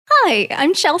Hi,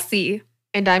 I'm Chelsea.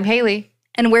 And I'm Haley.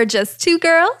 And we're just two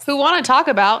girls who want to talk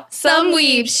about some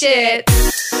weeb shit.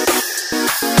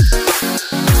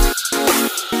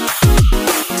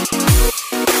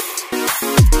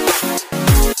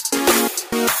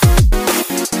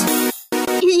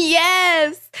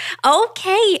 Yes.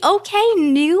 Okay.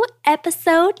 New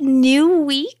episode, new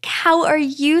week. How are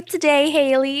you today,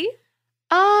 Haley?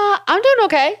 I'm doing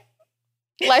okay.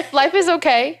 Life is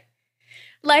okay.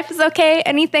 Life is okay.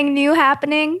 Anything new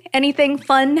happening? Anything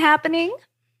fun happening?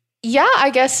 Yeah, I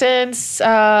guess since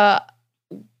my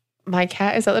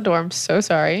cat is at the door. I'm so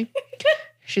sorry.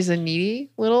 She's a needy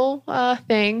little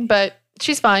thing, but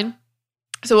she's fine.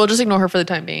 So we'll just ignore her for the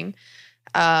time being.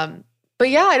 But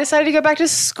yeah, I decided to go back to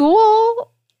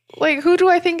school. Like, who do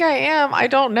I think I am? I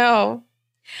don't know.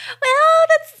 Well,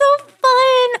 that's so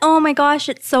fun. Oh my gosh,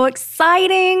 it's so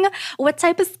exciting. What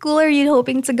type of school are you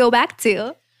hoping to go back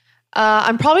to?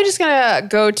 I'm probably just going to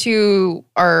go to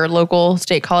our local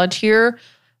state college here.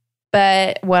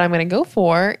 But what I'm going to go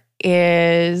for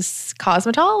is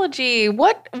cosmetology.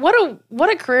 What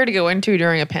a career to go into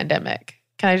during a pandemic.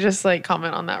 Can I just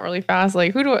comment on that really fast? I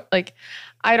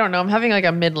don't know. I'm having a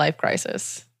midlife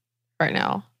crisis right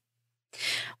now.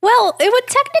 Well, it would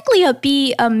technically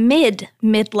be a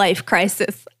midlife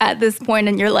crisis at this point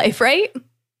in your life, right?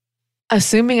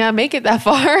 Assuming I make it that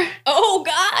far. Oh,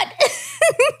 God.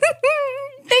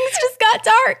 Things just got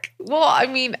dark. Well, I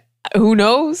mean, who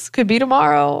knows? Could be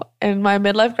tomorrow. And my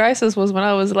midlife crisis was when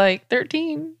I was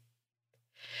 13.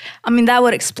 I mean, that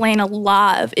would explain a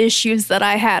lot of issues that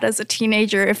I had as a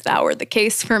teenager if that were the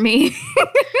case for me.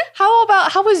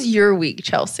 How was your week,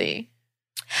 Chelsea?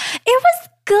 It was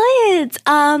good.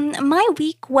 My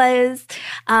week was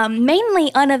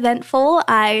mainly uneventful.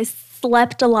 I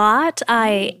slept a lot,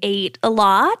 I ate a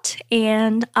lot,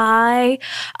 and I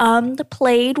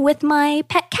played with my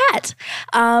pet cat,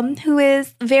 who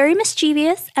is very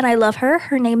mischievous, and I love her.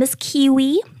 Her name is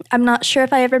Kiwi. I'm not sure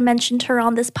if I ever mentioned her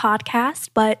on this podcast,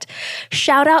 but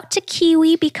shout out to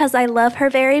Kiwi because I love her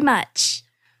very much.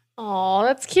 Oh,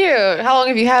 that's cute. How long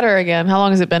have you had her again? How long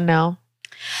has it been now?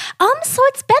 So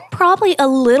it's been probably a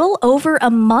little over a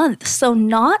month, so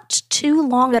not too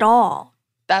long at all.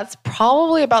 That's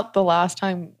probably about the last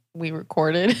time we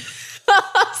recorded.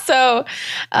 So,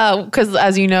 because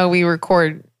as you know, we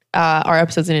record our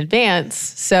episodes in advance.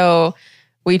 So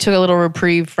we took a little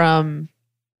reprieve from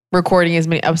recording as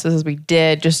many episodes as we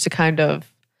did just to kind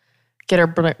of get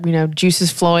our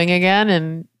juices flowing again.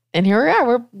 And here we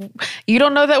are. You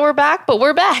don't know that we're back, but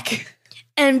we're back.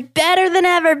 And better than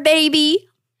ever, baby.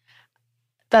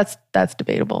 That's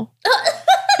debatable.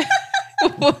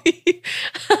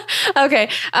 Okay.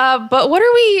 But what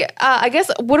are we,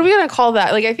 what are we going to call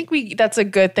that? I think that's a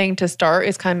good thing to start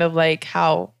is kind of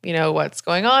how, what's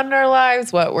going on in our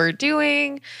lives, what we're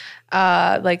doing,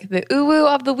 the ooh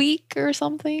of the week or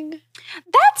something.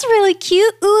 That's really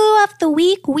cute. Ooh of the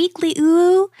week, weekly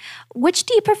ooh. Which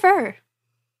do you prefer?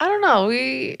 I don't know.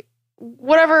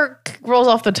 Whatever rolls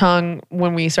off the tongue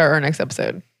when we start our next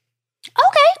episode.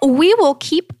 Okay, we will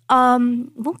keep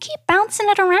bouncing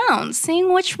it around,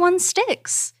 seeing which one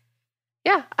sticks.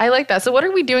 Yeah, I like that. So what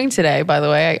are we doing today, by the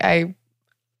way?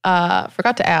 I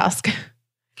forgot to ask.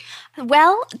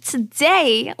 Well,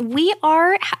 today we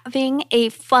are having a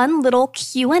fun little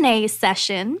Q&A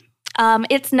session.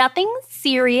 It's nothing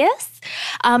serious,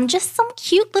 just some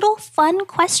cute little fun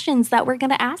questions that we're going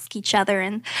to ask each other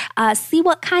and see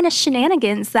what kind of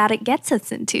shenanigans that it gets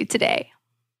us into today.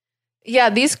 Yeah,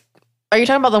 are you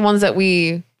talking about the ones that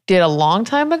we did a long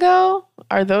time ago?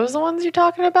 Are those the ones you're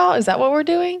talking about? Is that what we're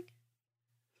doing?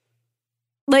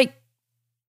 Like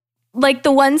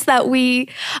the ones that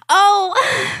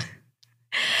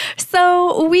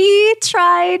so we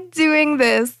tried doing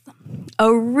this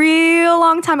a real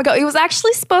long time ago. It was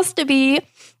actually supposed to be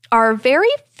our very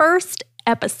first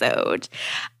episode.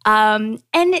 And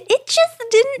it just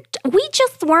didn't, we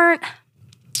just weren't,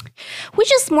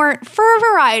 for a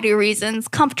variety of reasons,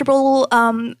 comfortable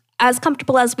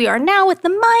as we are now with the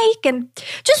mic, and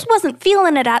just wasn't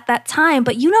feeling it at that time.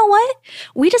 But you know what?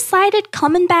 We decided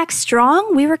coming back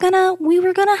strong, we were gonna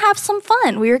have some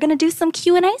fun. We were gonna do some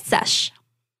Q&A sesh.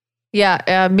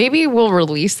 Yeah, maybe we'll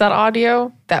release that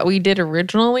audio that we did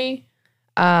originally,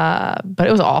 but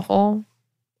it was awful.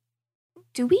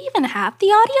 Do we even have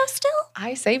the audio still?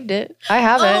 I saved it. I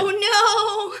have it. Oh,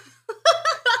 no.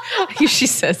 She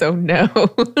says, oh, no.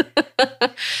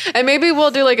 And maybe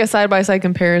we'll do a side-by-side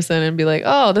comparison and be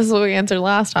oh, this is what we answered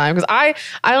last time. Because I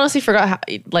honestly forgot,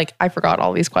 I forgot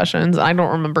all these questions. I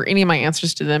don't remember any of my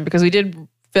answers to them because we did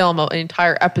film an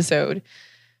entire episode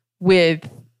with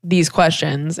these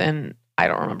questions and I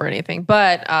don't remember anything.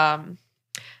 But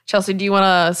Chelsea, do you want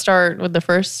to start with the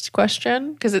first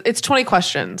question? Because it's 20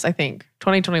 questions, I think.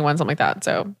 2021, something like that.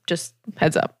 So just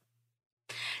heads up.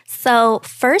 So,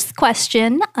 first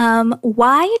question,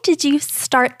 why did you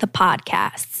start the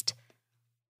podcast?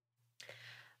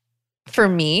 For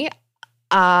me,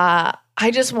 I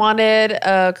just wanted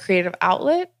a creative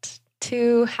outlet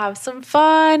to have some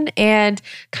fun and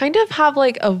kind of have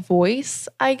like a voice,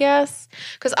 I guess.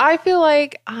 Because I feel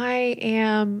like I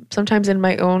am sometimes in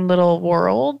my own little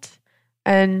world.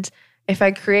 And if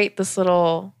I create this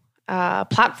little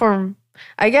platform,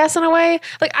 I guess in a way,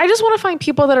 like I just want to find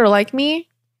people that are like me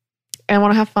and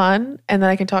want to have fun and that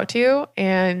I can talk to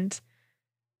and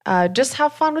just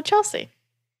have fun with Chelsea.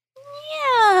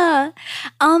 Yeah.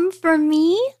 For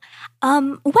me,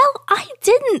 well, I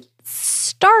didn't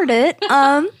start it. It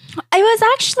was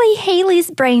actually Haley's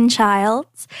brainchild.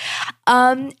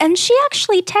 And she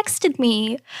actually texted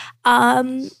me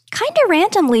kind of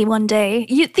randomly one day.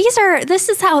 This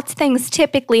is how things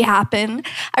typically happen.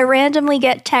 I randomly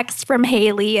get texts from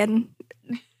Haley and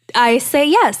I say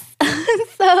yes.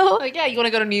 So, Oh yeah, you want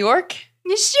to go to New York?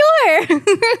 sure.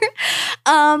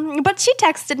 But she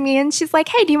texted me and she's like,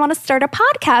 "Hey, do you want to start a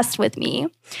podcast with me?"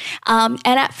 And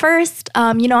at first,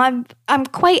 I'm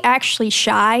quite actually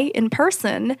shy in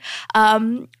person.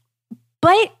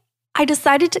 But I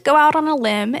decided to go out on a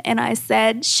limb and I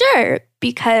said, sure,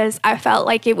 because I felt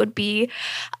like it would be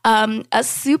a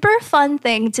super fun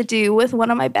thing to do with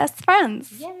one of my best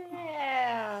friends.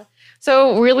 Yeah.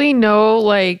 So really no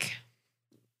like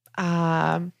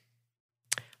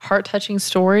heart-touching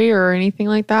story or anything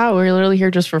like that. We're literally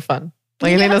here just for fun.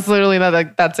 Like I think that's literally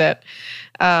that's it.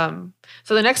 So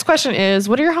the next question is,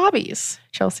 what are your hobbies,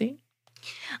 Chelsea?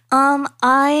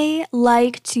 I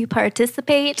like to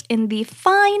participate in the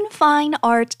fine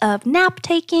art of nap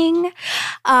taking.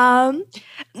 But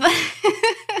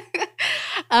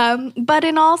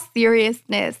in all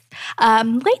seriousness,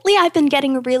 lately I've been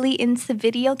getting really into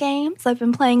video games. I've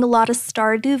been playing a lot of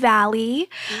Stardew Valley,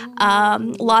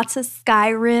 lots of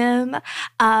Skyrim,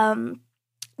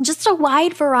 just a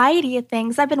wide variety of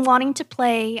things. I've been wanting to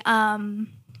play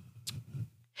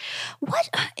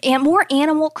more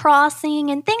Animal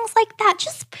Crossing and things like that.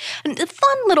 Just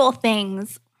fun little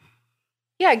things.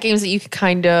 Yeah, games that you could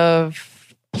kind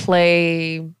of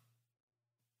play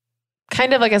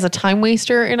kind of like as a time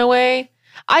waster in a way.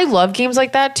 I love games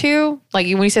like that too. Like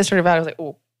when you said Stardew Valley, I was like,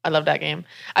 oh, I love that game.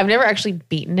 I've never actually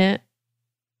beaten it.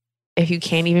 If you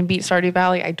can even beat Stardew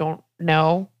Valley, I don't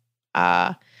know.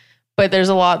 But there's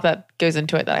a lot that goes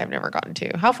into it that I've never gotten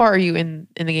to. How far are you in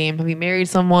the game? Have you married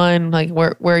someone? Like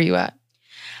where are you at?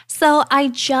 So I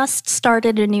just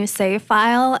started a new save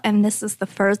file, and this is the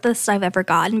furthest I've ever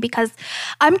gotten because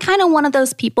I'm kind of one of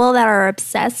those people that are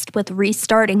obsessed with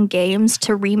restarting games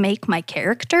to remake my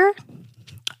character.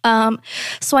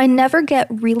 So I never get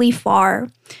really far.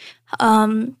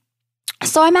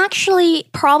 So I'm actually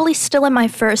probably still in my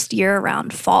first year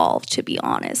around fall, to be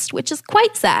honest, which is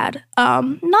quite sad.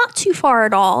 Not too far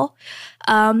at all.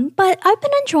 But I've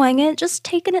been enjoying it, just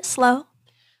taking it slow.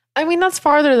 I mean, that's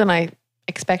farther than I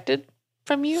expected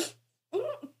from you.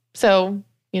 So,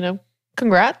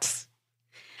 congrats.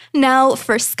 Now,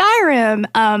 for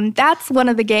Skyrim, that's one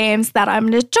of the games that I'm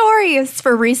notorious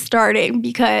for restarting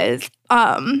because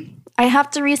I have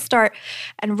to restart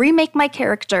and remake my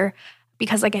character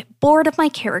because I get bored of my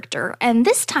character. And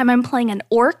this time I'm playing an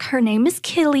orc. Her name is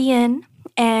Killian,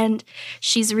 and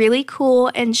she's really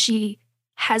cool, and she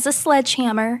has a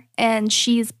sledgehammer, and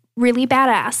she's really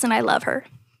badass, and I love her.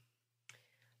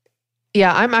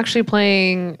 Yeah, I'm actually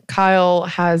playing. Kyle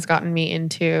has gotten me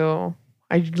into,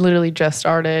 I literally just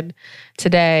started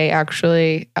today,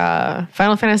 actually,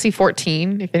 Final Fantasy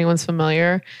 14, if anyone's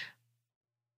familiar.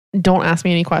 Don't ask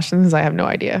me any questions because I have no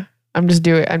idea. I'm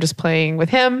just playing with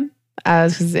him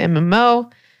as his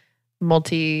MMO.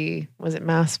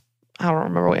 Mass? I don't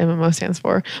remember what MMO stands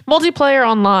for. Multiplayer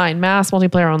online, mass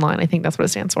multiplayer online. I think that's what it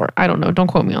stands for. I don't know. Don't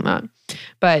quote me on that.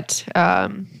 But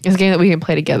it's a game that we can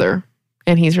play together.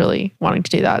 And he's really wanting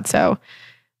to do that. So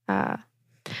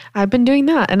I've been doing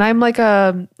that. And I'm like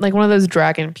one of those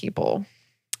dragon people.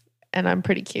 And I'm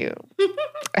pretty cute.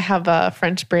 I have a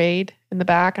French braid in the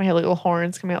back. And I have little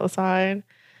horns coming out the side.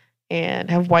 And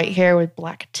I have white hair with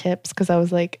black tips. Because I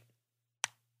was like,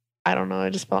 I don't know. It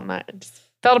just felt nice. It just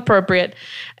felt appropriate.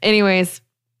 Anyways,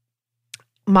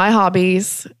 my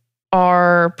hobbies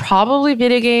are probably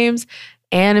video games,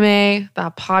 anime,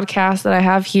 the podcast that I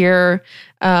have here,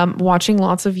 watching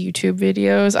lots of YouTube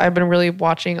videos. I've been really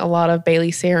watching a lot of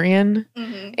Bailey Sarian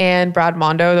and Brad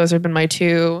Mondo. Those have been my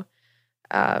two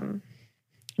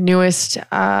newest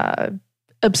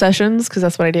obsessions because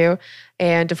that's what I do.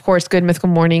 And of course, Good Mythical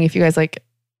Morning. If you guys like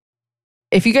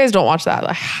If you guys don't watch that,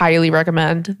 I highly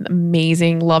recommend.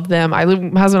 Amazing. Love them. My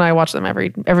husband and I watch them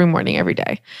every morning, every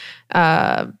day.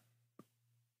 I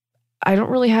don't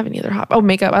really have any other hobby. Oh,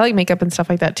 makeup. I like makeup and stuff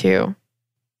like that too.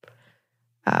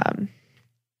 And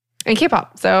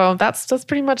K-pop. So that's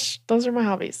pretty much, those are my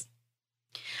hobbies.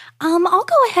 I'll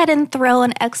go ahead and throw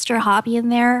an extra hobby in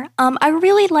there. I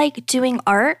really like doing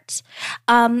art.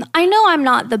 I know I'm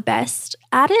not the best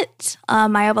at it.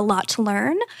 I have a lot to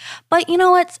learn, but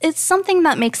it's something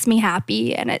that makes me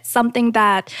happy, and it's something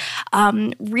that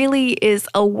really is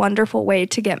a wonderful way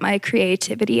to get my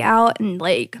creativity out and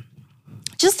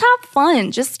just have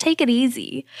fun. Just take it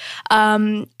easy.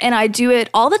 And I do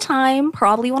it all the time,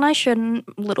 probably when I shouldn't,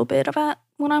 a little bit of it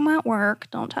when I'm at work.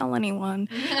 Don't tell anyone.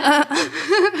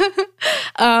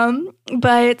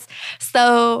 But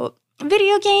so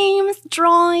video games,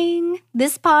 drawing,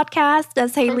 this podcast,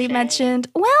 as Haley mentioned.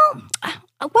 Well,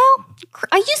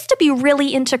 I used to be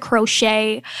really into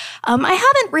crochet. I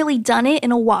haven't really done it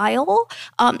in a while.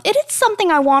 It is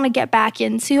something I want to get back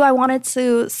into. I wanted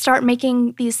to start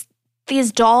making these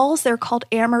dolls. They're called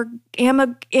amigurumi,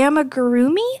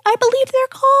 I believe they're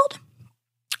called.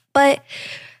 But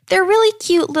they're really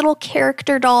cute little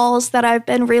character dolls that I've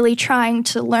been really trying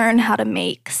to learn how to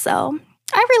make. So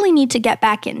I really need to get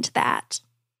back into that.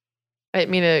 I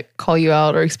didn't mean to call you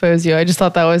out or expose you. I just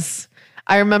thought that was,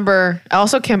 I remember, I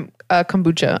also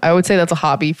kombucha. I would say that's a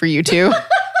hobby for you too.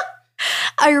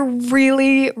 I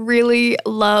really, really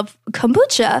love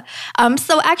kombucha.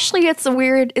 So actually it's a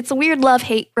weird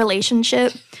love-hate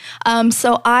relationship.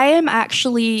 So I am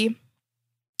actually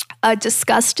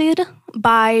disgusted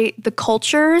by the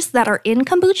cultures that are in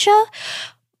kombucha,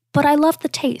 but I love the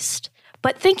taste.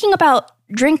 But thinking about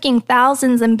drinking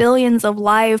thousands and billions of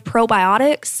live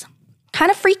probiotics kind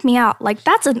of freaked me out.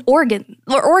 That's an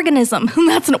organism.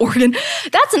 That's an organ.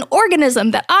 That's an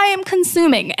organism that I am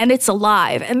consuming, and it's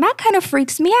alive. And that kind of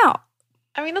freaks me out.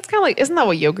 I mean, that's kind of isn't that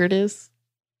what yogurt is?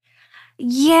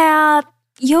 Yeah,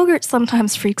 yogurt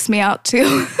sometimes freaks me out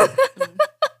too.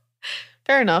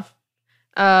 Fair enough.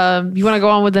 You want to go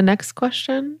on with the next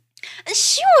question?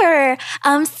 Sure.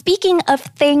 Speaking of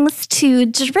things to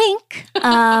drink,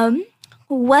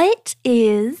 what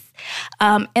is,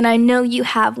 and I know you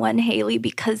have one, Haley,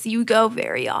 because you go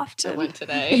very often. I went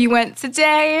today. You went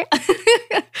today.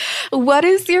 What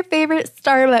is your favorite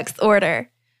Starbucks order?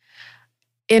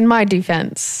 In my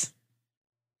defense,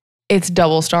 it's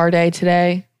double star day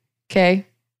today. Okay.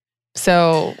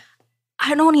 So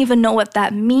I don't even know what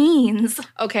that means.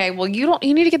 Okay, well you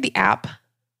need to get the app.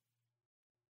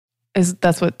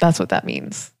 That's what that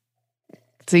means.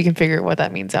 So you can figure what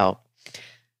that means out.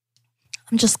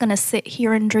 I'm just gonna sit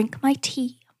here and drink my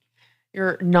tea.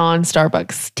 Your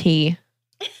non-Starbucks tea.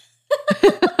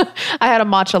 I had a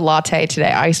matcha latte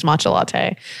today, iced matcha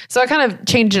latte. So I kind of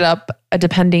change it up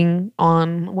depending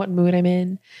on what mood I'm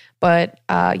in. But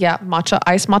yeah,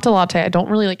 iced matcha latte. I don't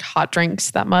really like hot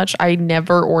drinks that much. I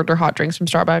never order hot drinks from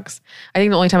Starbucks. I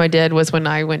think the only time I did was when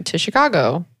I went to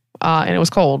Chicago and it was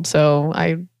cold.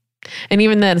 And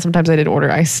even then, sometimes I did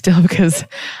order ice still because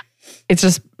it's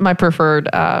just my preferred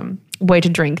way to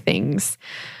drink things.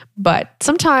 But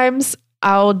sometimes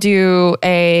I'll do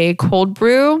a cold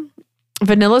brew,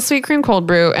 vanilla sweet cream cold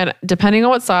brew. And depending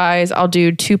on what size, I'll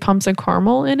do 2 pumps of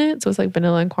caramel in it. So it's like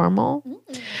vanilla and caramel.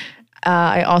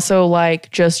 I also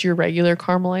like just your regular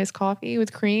caramelized coffee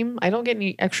with cream. I don't get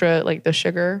any extra the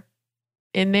sugar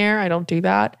in there. I don't do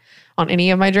that on any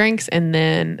of my drinks. And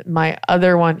then my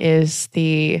other one is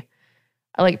I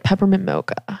like peppermint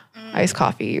mocha, iced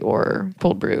coffee or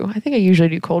cold brew. I think I usually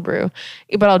do cold brew,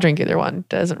 but I'll drink either one.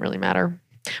 Doesn't really matter.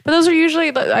 But those are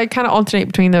usually, I kind of alternate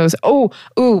between those.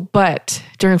 But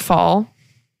during fall,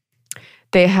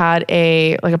 they had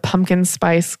a pumpkin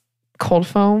spice cold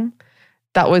foam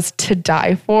that was to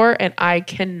die for. And I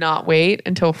cannot wait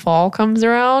until fall comes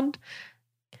around.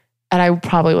 And I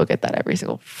probably will get that every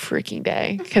single freaking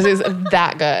day because it's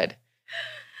that good.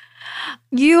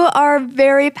 You are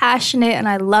very passionate, and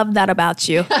I love that about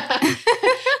you.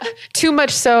 Too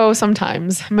much so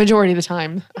sometimes. Majority of the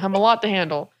time. I'm a lot to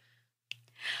handle.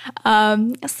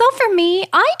 So for me,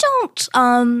 I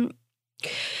don't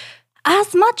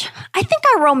as much. I think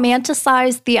I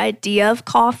romanticize the idea of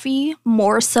coffee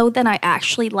more so than I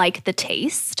actually like the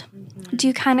taste. Mm-hmm. Do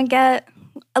you kind of get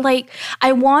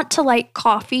I want to like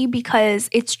coffee because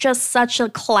it's just such a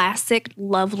classic,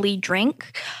 lovely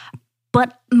drink.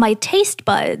 But my taste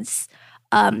buds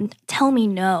tell me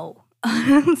no.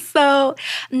 So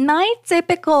my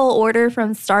typical order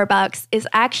from Starbucks is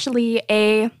actually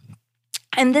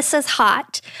and this is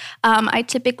hot. I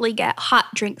typically get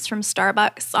hot drinks from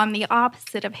Starbucks. I'm the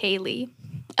opposite of Haley.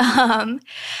 Um,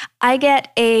 I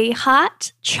get a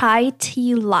hot chai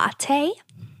tea latte.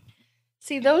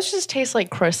 See, those just taste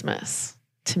like Christmas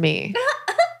to me.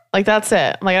 Like that's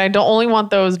it. Like I don't only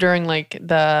want those during like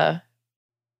the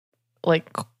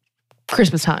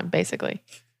Christmas time, basically.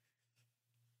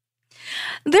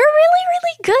 They're really,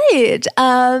 really good.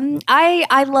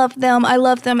 I love them. I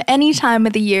love them any time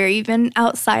of the year, even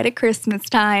outside of Christmas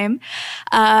time.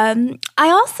 I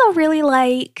also really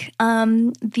like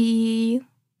the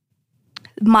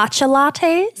matcha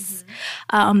lattes.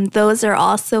 Those are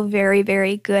also very,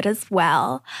 very good as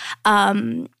well.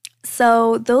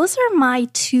 So those are my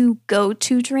two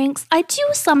go-to drinks. I do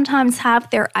sometimes have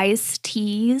their iced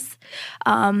teas,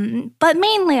 but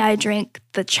mainly I drink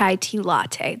the chai tea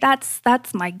latte. That's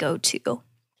my go-to.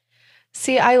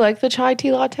 See, I like the chai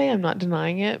tea latte. I'm not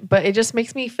denying it, but it just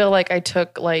makes me feel like I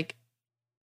took like,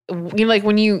 like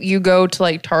when you go to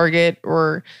like Target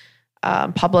or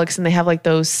Publix and they have like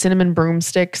those cinnamon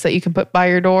broomsticks that you can put by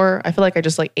your door. I feel like I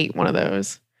just like ate one of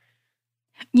those.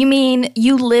 You mean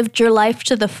you lived your life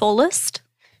to the fullest?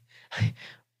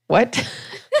 What?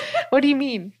 What do you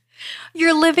mean?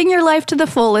 You're living your life to the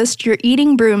fullest. You're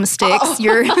eating broomsticks. Oh.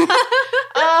 You're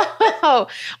Oh,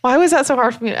 why was that so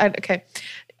hard for me? Okay.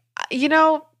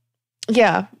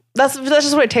 Yeah, that's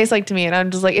just what it tastes like to me. And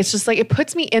I'm just like, it's just like, it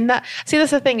puts me in that. See,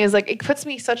 that's the thing is like, it puts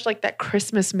me such like that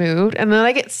Christmas mood. And then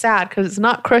I get sad because it's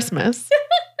not Christmas.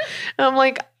 And I'm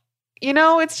like,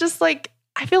 it's just like,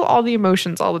 I feel all the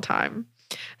emotions all the time.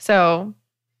 So,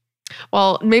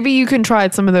 well, maybe you can try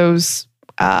some of those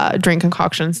drink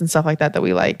concoctions and stuff like that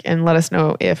we like and let us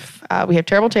know if we have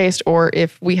terrible taste or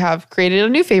if we have created a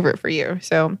new favorite for you.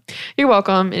 So you're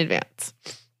welcome in advance.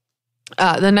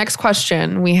 The next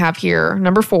question we have here,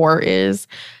 number 4, is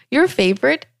your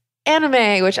favorite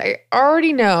anime, which I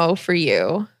already know for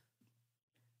you,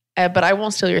 but I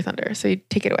won't steal your thunder. So you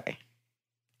take it away.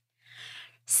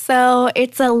 So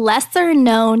it's a lesser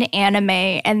known anime,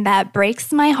 and that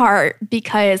breaks my heart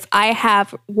because I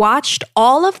have watched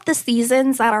all of the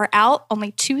seasons that are out,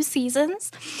 only 2 seasons,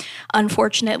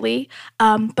 unfortunately.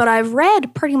 But I've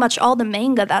read pretty much all the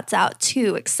manga that's out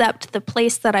too, except the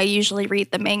place that I usually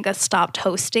read the manga stopped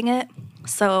hosting it.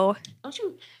 So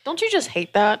don't you just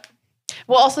hate that?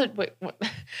 Well, also, wait, what?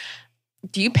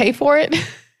 Do you pay for it?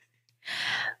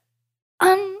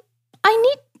 I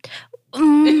need.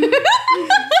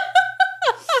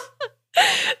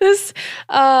 This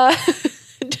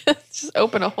just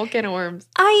open a whole can of worms.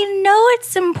 I know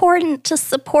it's important to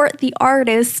support the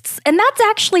artists, and that's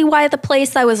actually why the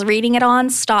place I was reading it on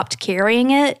stopped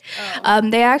carrying it.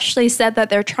 They actually said that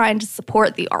they're trying to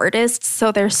support the artists,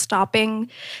 so they're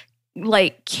stopping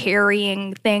like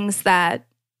carrying things that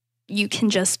you can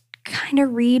just kind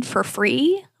of read for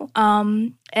free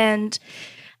and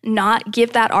not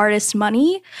give that artist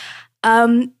money.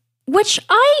 Which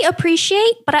I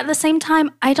appreciate, but at the same time,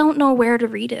 I don't know where to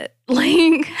read it.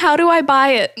 Like, how do I buy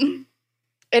it?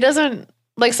 It doesn't,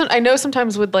 like, I know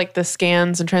sometimes with, like, the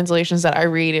scans and translations that I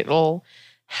read, it'll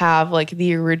have, like,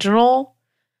 the original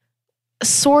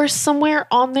source somewhere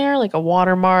on there, like a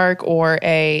watermark or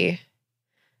a,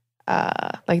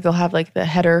 like, they'll have, like, the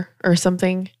header or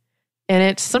something in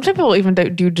it. Some people will even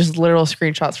do just literal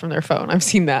screenshots from their phone. I've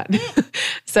seen that.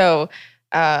 So,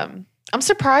 I'm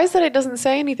surprised that it doesn't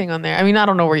say anything on there. I mean, I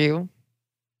don't know where you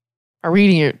are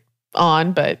reading it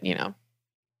on, but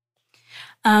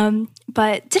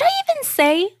But did I even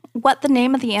say what the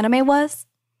name of the anime was?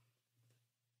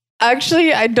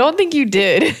 Actually, I don't think you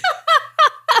did.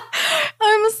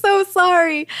 I'm so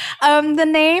sorry. The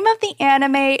name of the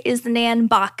anime is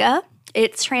Nanbaka.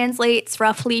 It translates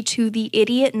roughly to the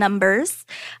idiot numbers.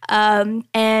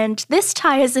 And this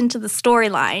ties into the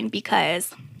storyline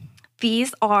because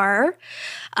these are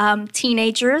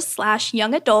teenagers /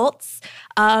 young adults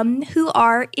who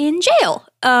are in jail.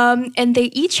 And they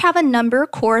each have a number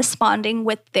corresponding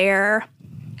with their,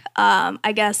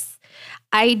 I guess,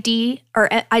 ID or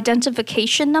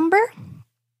identification number.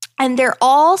 And they're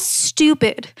all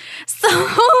stupid. So,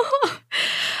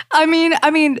 I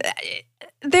mean,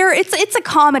 it's a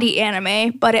comedy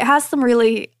anime, but it has some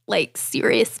really like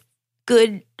serious,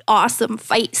 good, awesome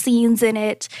fight scenes in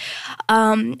it.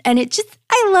 And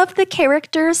I love the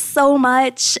characters so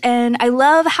much. And I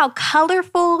love how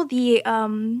colorful the,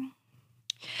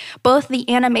 both the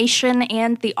animation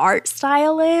and the art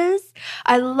style is.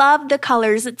 I love the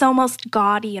colors. It's almost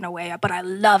gaudy in a way, but I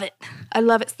love it. I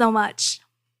love it so much.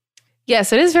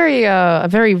 Yes, it is very a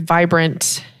very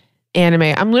vibrant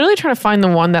anime. I'm literally trying to find the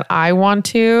one that I want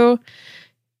to.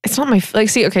 It's not my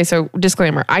see. Okay, so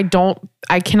disclaimer: I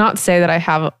cannot say that I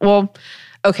have. Well,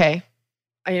 okay,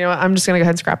 you know what? I'm just gonna go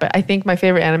ahead and scrap it. I think my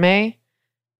favorite anime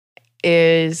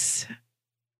is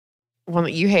one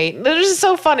that you hate. This is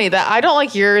so funny that I don't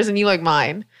like yours and you like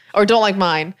mine, or don't like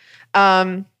mine.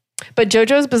 But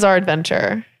JoJo's Bizarre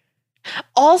Adventure.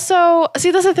 Also,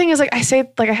 see, that's the thing is like I say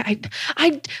like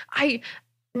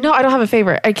no, I don't have a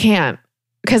favorite. I can't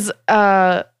because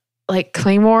like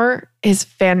Claymore is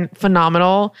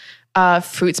phenomenal.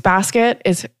 Fruits Basket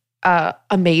is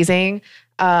amazing.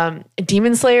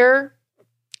 Demon Slayer,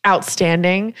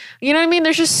 outstanding. You know what I mean?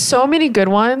 There's just so many good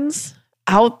ones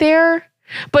out there.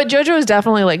 But JoJo is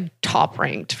definitely like top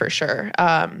ranked for sure.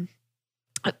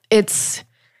 It's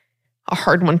a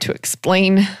hard one to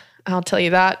explain. I'll tell you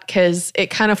that because it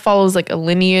kind of follows like a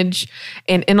lineage.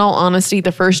 And in all honesty,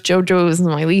 the first JoJo is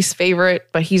my least favorite,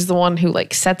 but he's the one who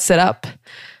like sets it up.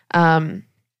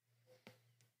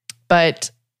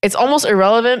 But it's almost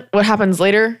irrelevant what happens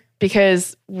later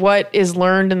because what is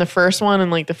learned in the first one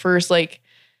and like the first like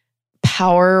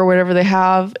power or whatever they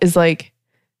have is like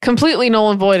completely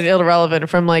null and void and irrelevant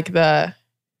from like the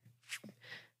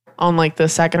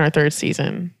second or third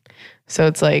season. So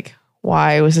it's like,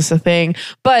 why was this a thing?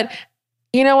 But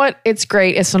you know what? It's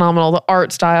great. It's phenomenal. The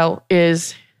art style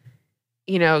is,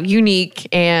 unique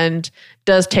and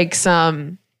does take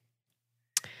some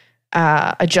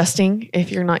adjusting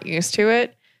if you're not used to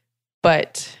it,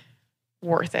 but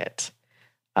worth it.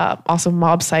 Also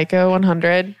Mob Psycho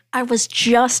 100. I was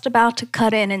just about to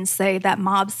cut in and say that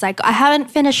Mob Psycho, I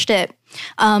haven't finished it,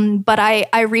 but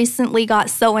I recently got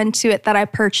so into it that I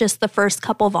purchased the first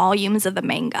couple volumes of the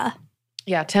manga.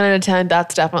 Yeah, 10 out of 10.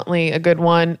 That's definitely a good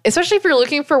one, especially if you're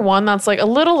looking for one that's like a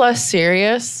little less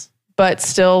serious, but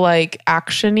still like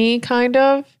action-y kind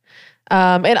of.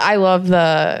 And I love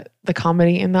the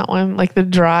comedy in that one, like the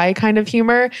dry kind of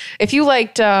humor. If you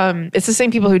liked, it's the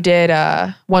same people who did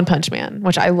One Punch Man,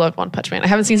 which I love One Punch Man. I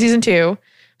haven't seen season 2,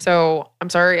 so I'm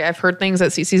sorry. I've heard things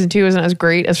that season 2 isn't as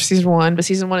great as season 1, but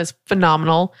season 1 is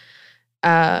phenomenal.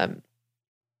 But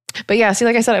yeah, see,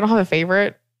 like I said, I don't have a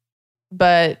favorite,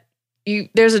 but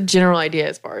there's a general idea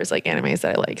as far as like animes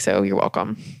that I like, so you're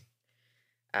welcome.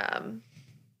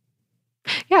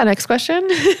 Yeah, next question.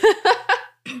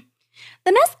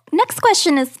 The next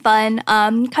question is fun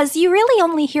because you really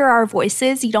only hear our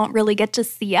voices. You don't really get to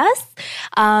see us.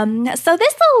 So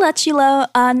this will let you know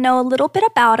a little bit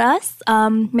about us.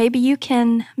 Maybe you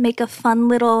can make a fun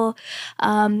little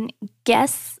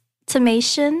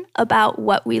guesstimation about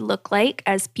what we look like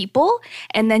as people.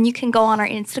 And then you can go on our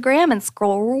Instagram and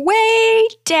scroll way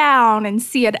down and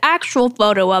see an actual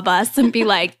photo of us and be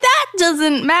like, that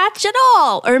doesn't match at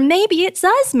all. Or maybe it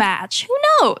does match. Who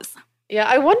knows? Yeah,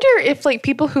 I wonder if like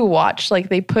people who watch, like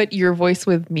they put your voice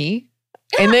with me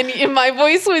and then in my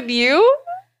voice with you.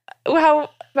 How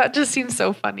that just seems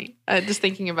so funny. Just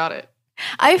thinking about it.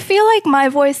 I feel like my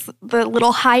voice, the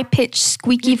little high-pitched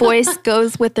squeaky voice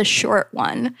goes with the short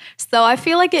one. So I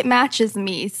feel like it matches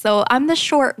me. So I'm the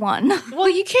short one. Well,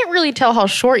 you can't really tell how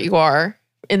short you are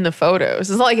in the photos.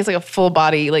 It's not like it's like a full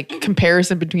body like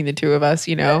comparison between the two of us,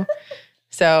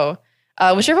 So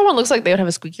whichever one looks like they would have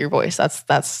a squeakier voice.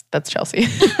 That's Chelsea.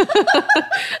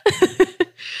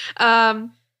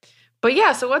 But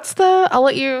yeah, so I'll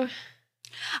let you.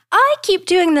 I keep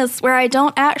doing this where I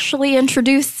don't actually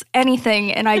introduce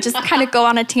anything and I just kind of go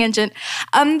on a tangent.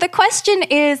 The question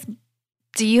is,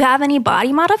 do you have any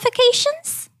body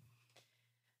modifications?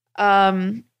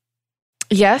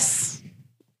 Yes.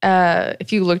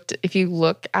 If you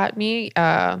look at me,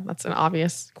 that's an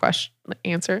obvious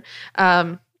answer.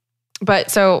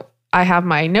 But so I have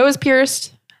my nose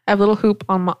pierced. I have a little hoop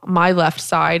on my left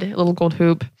side, a little gold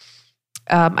hoop.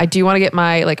 I do want to get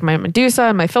my Medusa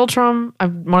and my Philtrum.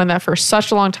 I've wanted that for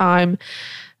such a long time.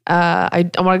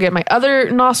 I want to get my other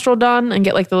nostril done and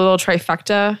get like the little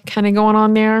trifecta kind of going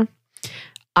on there.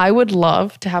 I would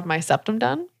love to have my septum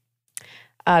done.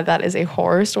 That is a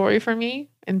horror story for me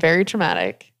and very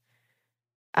traumatic.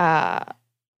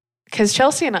 Because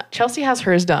Chelsea has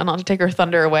hers done, not to take her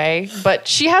thunder away, but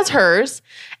she has hers,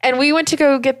 and we went to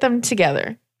go get them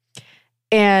together.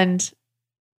 And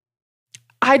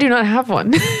I do not have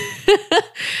one.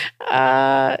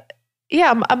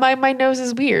 Yeah, my nose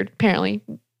is weird, apparently.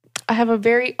 I have a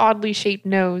very oddly shaped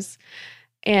nose,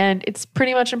 and it's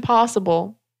pretty much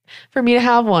impossible for me to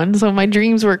have one. So my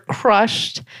dreams were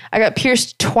crushed. I got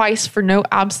pierced twice for no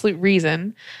absolute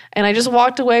reason, and I just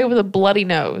walked away with a bloody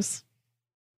nose.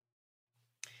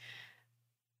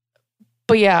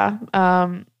 But yeah,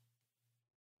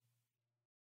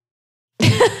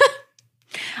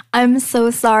 I'm so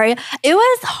sorry. It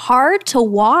was hard to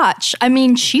watch. I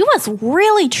mean, she was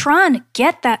really trying to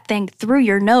get that thing through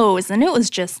your nose, and it was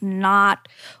just not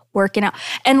working out.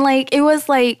 And like, it was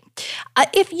like,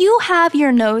 if you have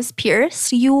your nose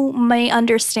pierced, you may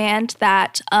understand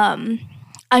that,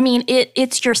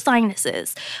 it's your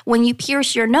sinuses. When you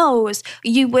pierce your nose,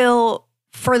 you will,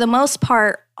 for the most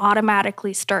part,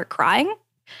 automatically start crying.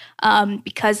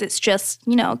 Because it's just,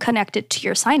 connected to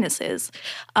your sinuses.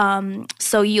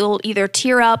 So you'll either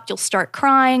tear up, you'll start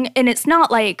crying, and it's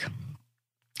not like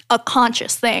a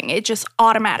conscious thing. It just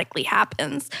automatically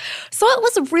happens. So it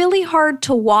was really hard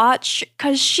to watch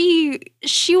because she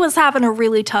was having a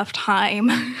really tough time.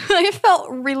 I felt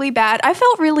really bad. I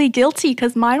felt really guilty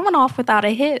because mine went off without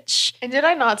a hitch. And did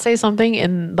I not say something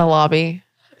in the lobby?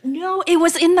 No, it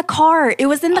was in the car. It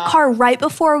was in the car right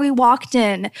before we walked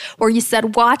in where you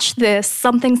said, watch this.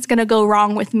 Something's going to go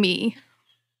wrong with me.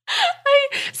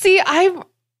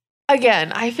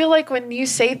 I feel like when you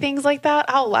say things like that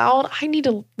out loud, I need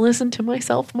to listen to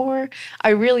myself more. I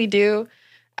really do.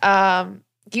 When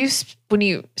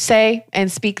you say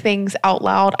and speak things out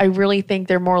loud, I really think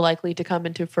they're more likely to come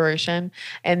into fruition.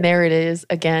 And there it is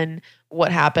again,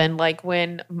 what happened. Like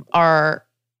when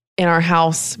in our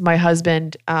house, my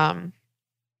husband, it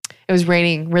was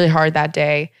raining really hard that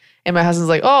day. And my husband's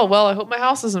like, oh, well, I hope my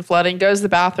house isn't flooding. Goes to the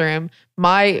bathroom.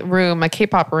 My room, my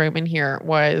K-pop room in here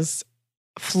was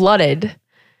flooded.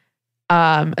 So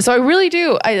I really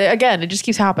do. It just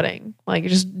keeps happening. Like,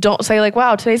 just don't say like,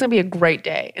 wow, today's gonna be a great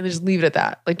day. And then just leave it at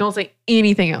that. Like, don't say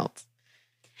anything else.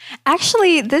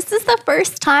 Actually, this is the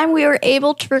first time we were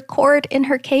able to record in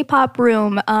her K-pop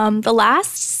room. The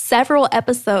last several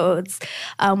episodes,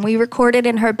 we recorded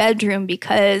in her bedroom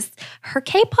because her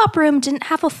K-pop room didn't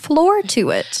have a floor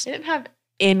to it. It didn't have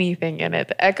anything in it.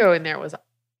 The echo in there was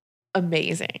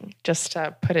amazing, just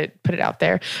to put it out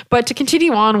there. But to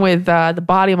continue on with the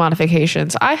body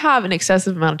modifications, I have an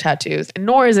excessive amount of tattoos, and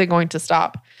nor is it going to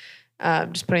stop.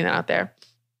 Just putting that out there.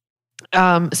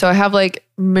 So I have like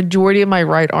majority of my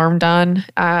right arm done.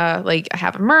 Like I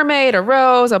have a mermaid, a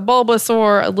rose, a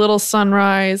Bulbasaur, a little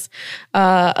sunrise,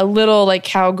 a little like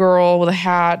cowgirl with a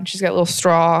hat. She's got a little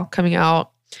straw coming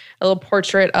out. A little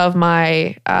portrait of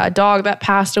my dog that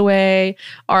passed away.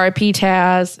 R.I.P.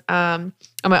 Taz. On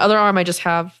my other arm, I just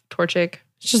have Torchic.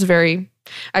 It's just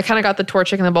I kind of got the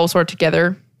Torchic and the Bulbasaur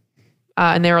together.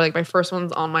 And they were like my first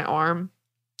ones on my arm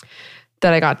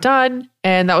that I got done.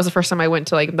 And that was the first time I went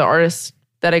to like the artist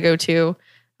that I go to.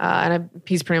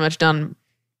 He's pretty much done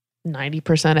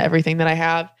 90% of everything that I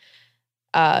have.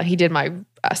 He did my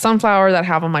sunflower that I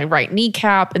have on my right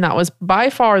kneecap. And that was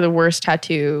by far the worst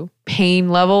tattoo, pain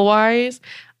level wise,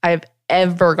 I've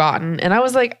ever gotten. And I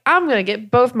was like, I'm going to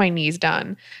get both my knees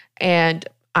done. And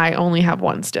I only have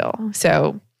one still.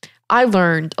 So I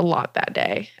learned a lot that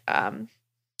day.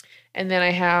 And then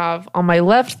I have on my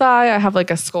left thigh, I have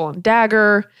like a skull and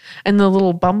dagger and the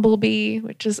little bumblebee,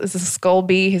 which is a skull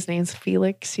bee. His name's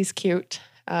Felix. He's cute.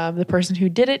 The person who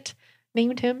did it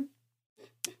named him.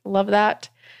 Love that.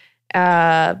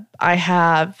 I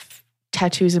have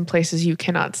tattoos in places you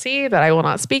cannot see that I will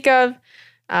not speak of.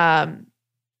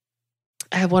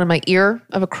 I have one in my ear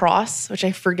of a cross, which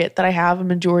I forget that I have a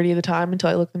majority of the time until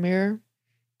I look in the mirror.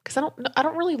 Because I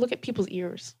don't really look at people's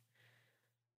ears.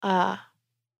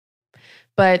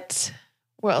 But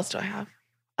what else do I have?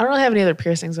 I don't really have any other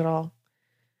piercings at all.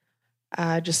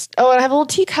 And I have a little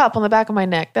teacup on the back of my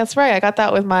neck. That's right. I got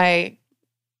that with my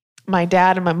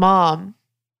dad and my mom.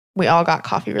 We all got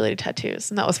coffee-related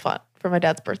tattoos, and that was fun for my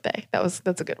dad's birthday. That's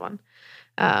a good one.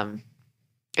 And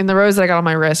the rose that I got on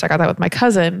my wrist, I got that with my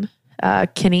cousin,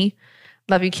 Kenny.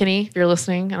 Love you, Kenny, if you're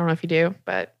listening. I don't know if you do,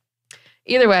 but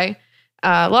either way,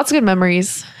 lots of good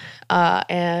memories,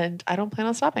 and I don't plan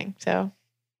on stopping. So,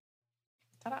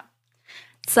 ta-da.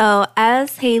 So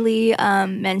as Haley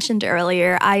mentioned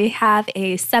earlier, I have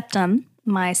a septum,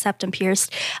 my septum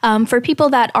pierced. For people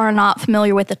that are not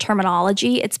familiar with the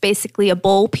terminology, it's basically a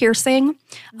bowl piercing.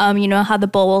 You know how the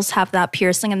bowls have that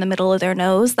piercing in the middle of their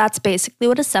nose? That's basically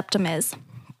what a septum is.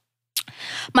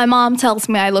 My mom tells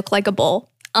me I look like a bowl.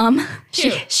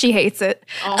 She hates it.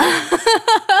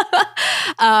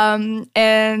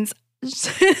 And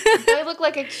I look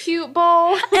like a cute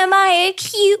bowl. Am I a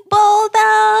cute bowl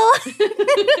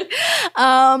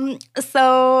though?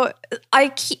 So I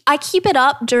keep it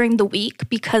up during the week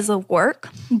because of work,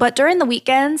 but during the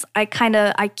weekends I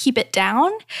keep it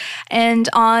down. And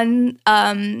on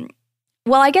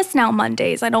well, I guess now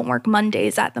Mondays. I don't work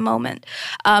Mondays at the moment.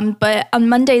 But on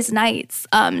Mondays nights,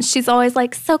 she's always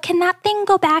like, so can that thing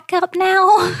go back up now?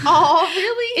 Oh,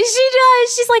 really? She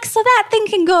does. She's like, so that thing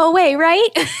can go away, right?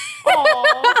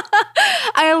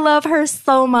 I love her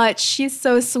so much. She's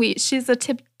so sweet. She's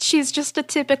just a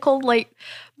typical like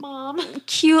mom,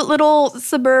 cute little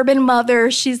suburban mother.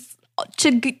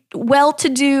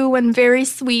 well-to-do and very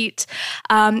sweet.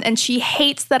 And she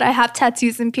hates that I have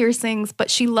tattoos and piercings,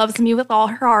 but she loves me with all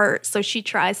her heart. So she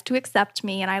tries to accept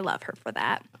me, and I love her for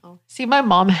that. See, my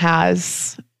mom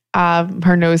has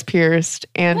her nose pierced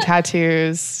and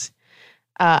tattoos.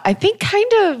 I think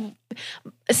kind of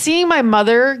seeing my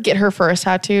mother get her first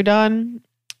tattoo done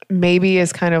maybe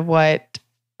is kind of what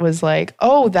was like,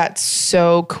 oh, that's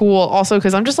so cool. Also,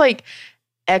 because I'm just like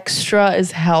extra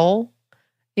as hell,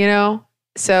 you know?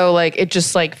 So like it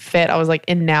just like fit. I was like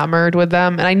enamored with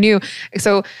them. And I knew,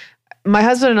 so my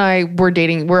husband and I were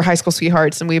dating, we're high school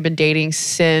sweethearts, and we've been dating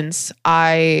since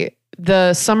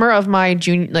the summer of my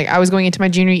I was going into my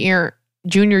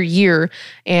junior year,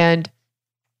 and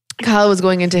Kyle was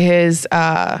going into his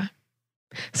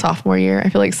sophomore year. I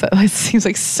feel like it seems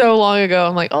like so long ago.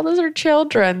 I'm like, oh, those are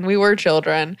children. We were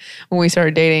children when we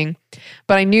started dating.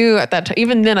 But I knew at that time,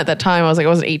 even then at that time, I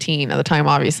wasn't 18 at the time,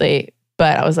 obviously.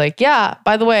 But I was like, yeah,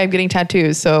 by the way, I'm getting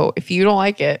tattoos. So if you don't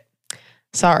like it,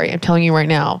 sorry, I'm telling you right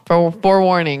now,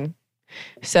 forewarning.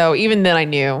 So even then I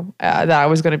knew that I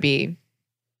was going to be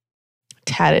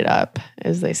tatted up,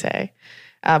 as they say.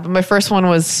 But my first one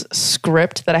was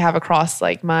script that I have across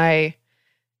like my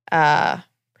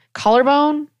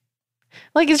collarbone.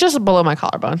 Like it's just below my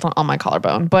collarbone. It's not on my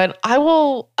collarbone. But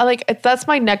that's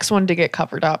my next one to get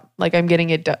covered up. Like I'm getting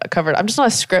it covered. I'm just not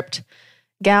a script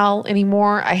gal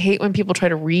anymore. I hate when people try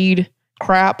to read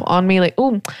crap on me. Like,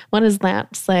 oh, what does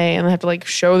that say? And I have to like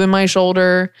show them my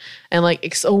shoulder and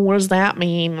like, so what does that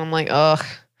mean? And I'm like, ugh.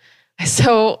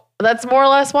 So that's more or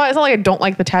less why. It's not like I don't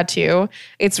like the tattoo.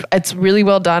 It's really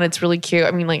well done. It's really cute.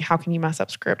 I mean, like, how can you mess up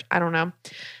script? I don't know.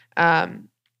 I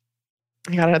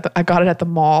got it at the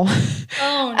mall.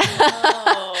 Oh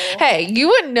no. Hey, you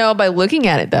wouldn't know by looking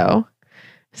at it though.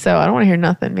 So I don't want to hear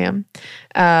nothing, ma'am.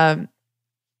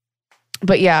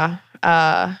 But yeah,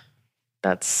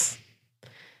 that's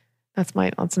next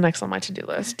on my to-do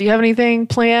list. Do you have anything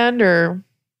planned, or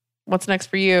what's next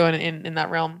for you in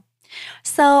that realm?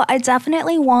 So I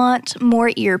definitely want more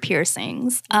ear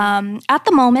piercings. At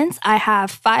the moment, I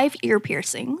have 5 ear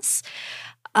piercings.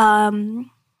 And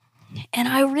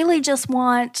I really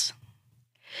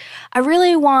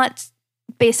want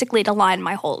basically to line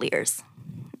my whole ears.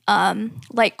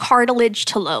 Like cartilage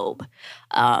to lobe.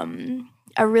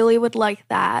 I really would like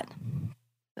that.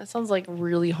 That sounds like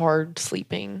really hard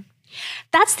sleeping.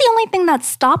 That's the only thing that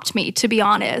stopped me, to be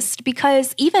honest,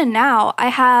 because even now I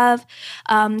have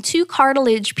 2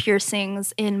 cartilage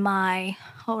piercings in my,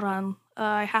 hold on,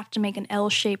 I have to make an L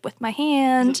shape with my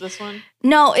hand. Is it this one?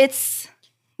 No, it's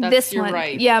That's this your one.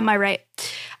 right. Yeah, my right.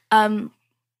 I'm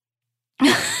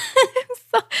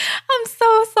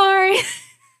so sorry.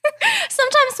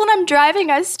 Sometimes when I'm driving,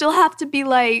 I still have to be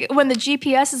like, when the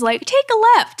GPS is like, take a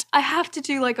left, I have to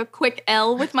do like a quick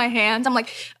L with my hands. I'm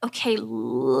like, okay,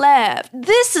 left.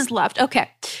 This is left. Okay.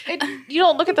 You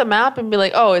don't look at the map and be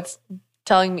like, oh, it's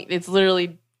telling me it's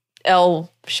literally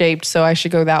L shaped, so I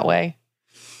should go that way.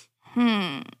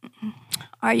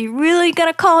 Are you really going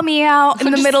to call me out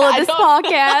in the middle of this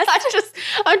podcast?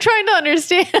 I'm trying to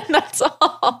understand. That's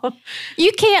all.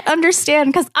 You can't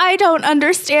understand because I don't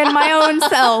understand my own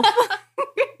self.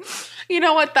 You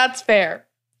know what? That's fair.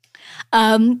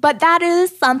 But that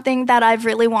is something that I've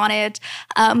really wanted.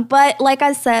 But like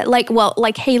I said,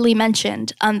 like Haley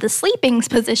mentioned, the sleeping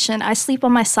position, I sleep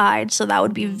on my side, so that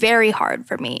would be very hard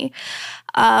for me.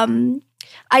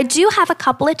 I do have a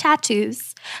couple of tattoos.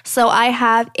 So I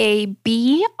have a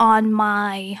B on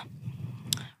my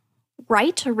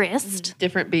right wrist.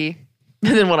 Different B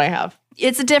than what I have.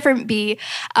 It's a different B.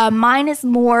 Mine is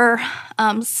more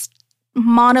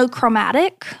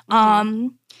monochromatic.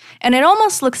 And it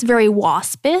almost looks very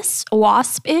waspish.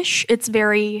 It's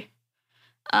very...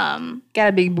 got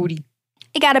a big booty.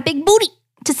 It got a big booty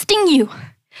to sting you.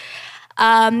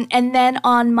 And then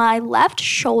on my left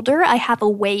shoulder, I have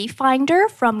a wayfinder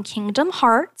from Kingdom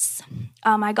Hearts.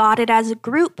 I got it as a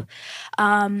group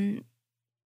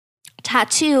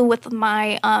tattoo with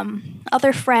my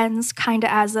other friends, kind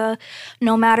of as a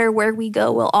no matter where we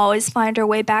go, we'll always find our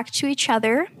way back to each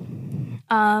other.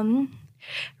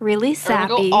 Really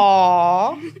sappy. Go,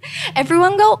 aw.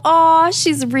 Everyone go, aw,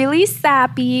 she's really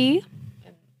sappy.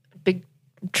 Big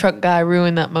truck guy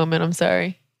ruined that moment. I'm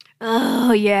sorry.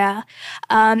 Oh, yeah.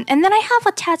 And then I have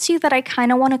a tattoo that I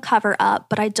kind of want to cover up,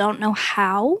 but I don't know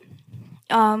how.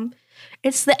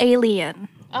 It's the alien.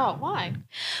 Oh, why?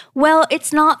 Well,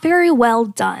 it's not very well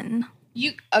done.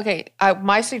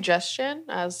 My suggestion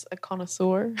as a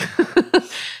connoisseur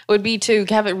would be to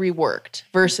have it reworked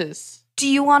versus. Do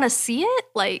you want to see it?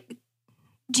 Like,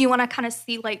 do you want to kind of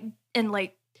see like in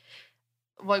like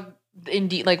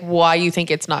indeed, like why you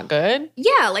think it's not good?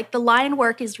 Yeah, like the line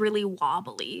work is really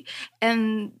wobbly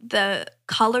and the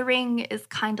coloring is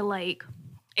kind of like,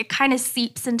 it kind of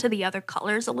seeps into the other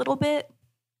colors a little bit.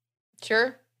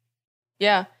 Sure.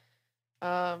 Yeah.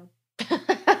 Hold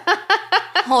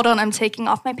on, I'm taking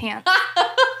off my pants.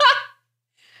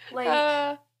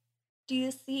 Like, do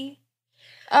you see?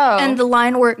 Oh. And the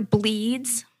line work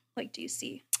bleeds. Like, do you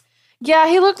see? Yeah,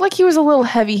 he looked like he was a little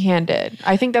heavy-handed.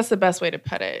 I think that's the best way to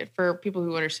put it for people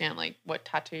who understand like what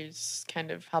tattoos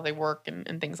kind of how they work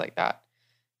and things like that.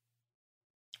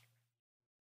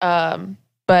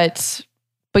 But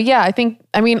yeah,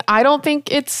 I don't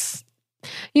think it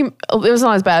was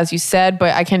not as bad as you said,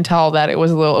 but I can tell that it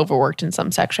was a little overworked in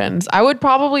some sections. I would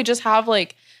probably just have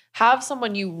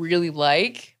someone you really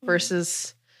like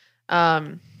versus,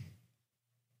 kind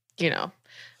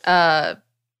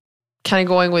of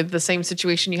going with the same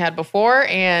situation you had before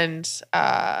and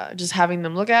just having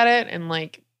them look at it and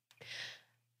like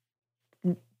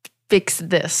fix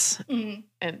this. Mm-hmm.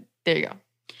 And there you go.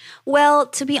 Well,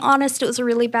 to be honest, it was a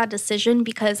really bad decision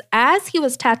because as he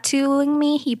was tattooing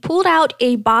me, he pulled out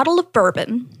a bottle of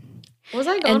bourbon. Was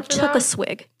I going and for took that? a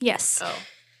swig. Yes.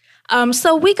 Oh.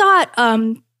 So we got.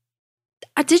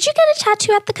 Did you get a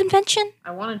tattoo at the convention? I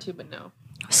wanted to, but no.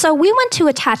 So we went to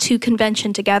a tattoo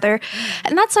convention together,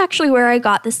 and that's actually where I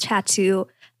got this tattoo.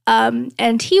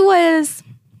 And he was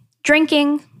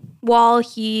drinking while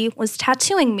he was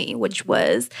tattooing me, which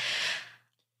was.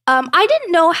 I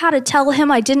didn't know how to tell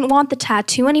him I didn't want the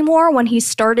tattoo anymore when he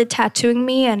started tattooing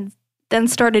me and then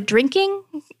started drinking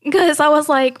because I was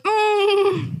like,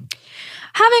 having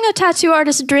a tattoo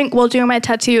artist drink while doing my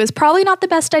tattoo is probably not the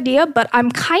best idea, but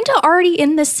I'm kind of already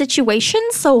in this situation,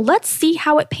 so let's see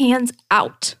how it pans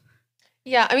out.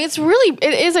 Yeah, I mean,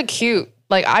 it is a cute,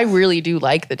 like, I really do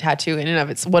like the tattoo in and of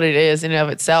it's what it is in and of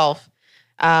itself.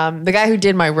 The guy who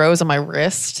did my rose on my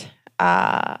wrist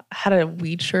had a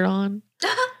weed shirt on.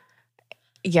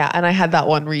 Yeah, and I had that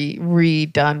one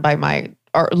redone by my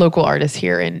local artist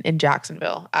here in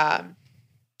Jacksonville.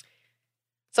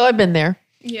 So I've been there.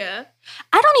 Yeah.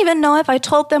 I don't even know if I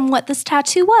told them what this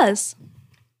tattoo was.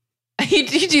 You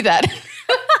do that.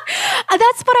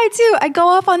 That's what I do. I go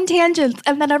off on tangents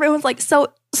and then everyone's like,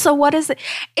 so what is it?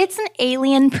 It's an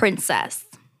alien princess.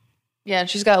 Yeah, and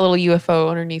she's got a little UFO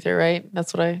underneath her, right?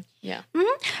 That's what yeah.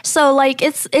 Mm-hmm. So like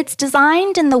it's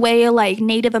designed in the way like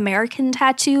Native American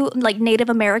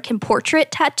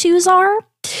portrait tattoos are.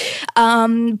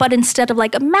 But instead of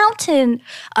like a mountain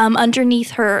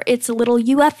underneath her, it's a little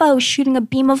UFO shooting a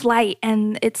beam of light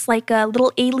and it's like a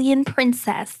little alien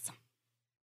princess.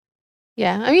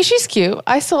 Yeah, I mean she's cute.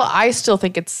 I still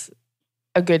think it's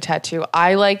a good tattoo.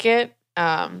 I like it.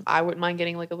 I wouldn't mind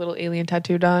getting like a little alien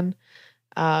tattoo done.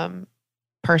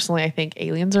 Personally, I think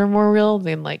aliens are more real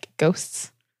than like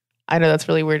ghosts. I know that's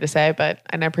really weird to say, but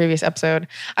in a previous episode,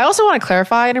 I also want to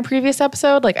clarify in a previous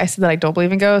episode, like I said that I don't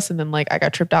believe in ghosts and then like I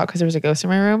got tripped out because there was a ghost in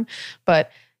my room,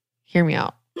 but hear me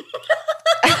out.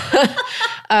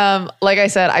 Like I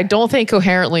said, I don't think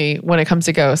coherently when it comes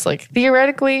to ghosts. Like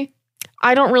theoretically,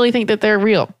 I don't really think that they're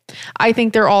real. I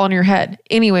think they're all in your head.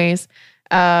 Anyways,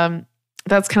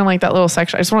 that's kind of like that little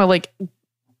section. I just want to like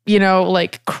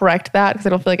correct that because I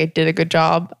don't feel like I did a good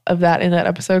job of that in that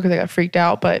episode because I got freaked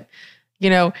out, but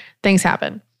things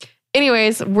happen.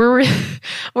 Anyways, we're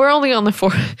only on the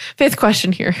fifth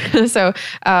question here. So,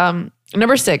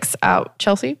 number 6,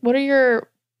 Chelsea, what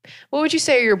would you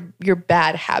say are your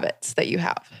bad habits that you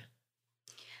have?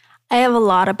 I have a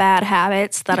lot of bad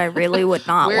habits that I really would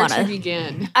not want to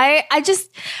begin. I just,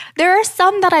 there are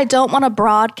some that I don't want to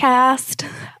broadcast.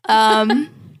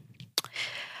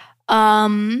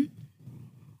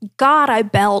 God, I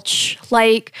belch.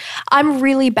 Like, I'm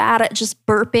really bad at just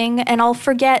burping and I'll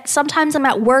forget. Sometimes I'm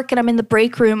at work and I'm in the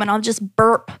break room and I'll just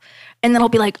burp and then I'll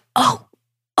be like, oh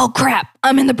crap,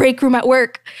 I'm in the break room at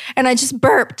work and I just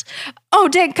burped. Oh,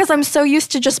 dang, because I'm so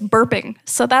used to just burping.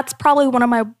 So that's probably one of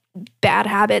my bad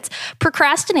habits.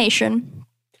 Procrastination.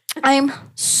 I'm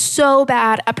so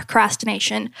bad at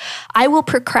procrastination. I will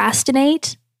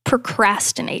procrastinating.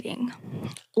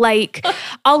 Like,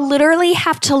 I'll literally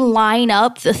have to line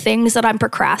up the things that I'm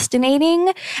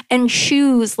procrastinating and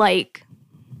choose, like,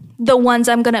 the ones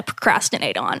I'm going to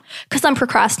procrastinate on because I'm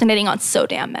procrastinating on so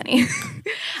damn many.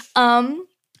 And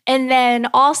then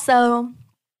also,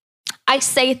 I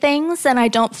say things and I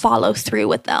don't follow through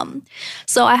with them.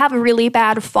 So I have a really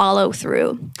bad follow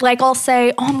through. Like I'll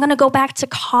say, I'm going to go back to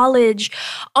college.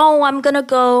 Oh, I'm going to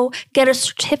go get a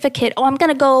certificate. Oh, I'm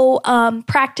going to go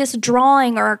practice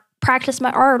drawing or practice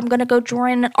my art. I'm going to go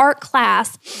join an art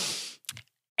class.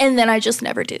 And then I just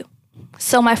never do.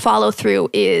 So my follow through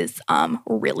is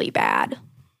really bad.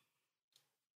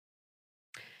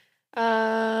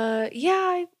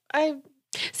 Yeah, I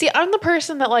see. I'm the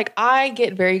person that like I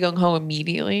get very gung ho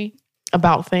immediately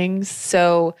about things.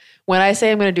 So when I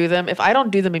say I'm going to do them, if I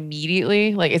don't do them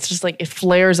immediately, like it's just like it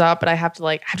flares up, and I have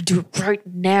to do it right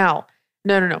now.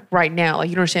 No, right now. Like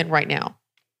you don't understand, right now,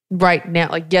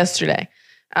 like yesterday.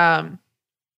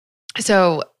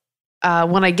 So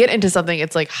when I get into something,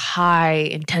 it's like high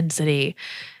intensity,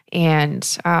 and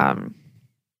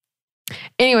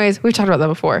anyways, we've talked about that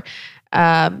before.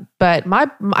 But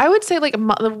I would say like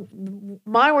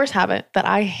my worst habit that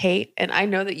I hate, and I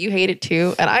know that you hate it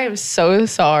too, and I am so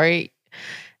sorry.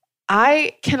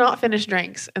 I cannot finish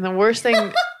drinks, and the worst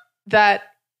thing that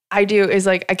I do is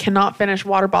like I cannot finish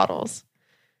water bottles,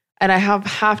 and I have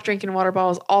half drinking water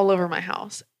bottles all over my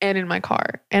house and in my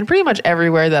car and pretty much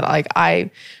everywhere that like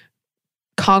I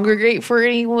congregate for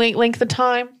any length of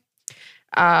time.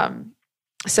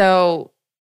 So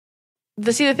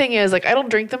the thing is like I don't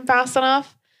drink them fast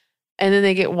enough, and then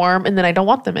they get warm, and then I don't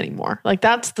want them anymore. Like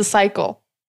that's the cycle,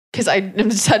 because I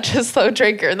am such a slow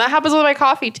drinker, and that happens with my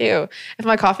coffee too. If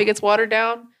my coffee gets watered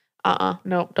down,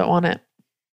 nope, don't want it.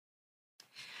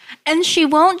 And she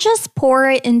won't just pour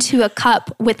it into a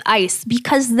cup with ice,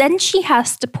 because then she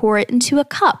has to pour it into a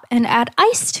cup and add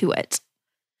ice to it.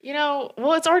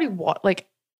 Well, it's already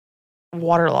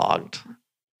waterlogged.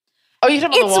 Oh, you're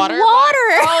talking about the water? It's water.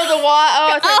 Oh, the water. Oh,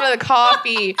 I was talking about the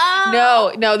coffee.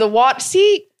 No, the water.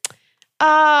 See,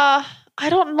 I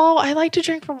don't know. I like to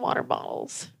drink from water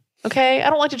bottles. Okay, I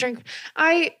don't like to drink.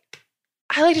 I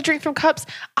like to drink from cups.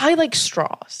 I like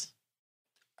straws.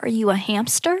 Are you a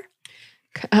hamster?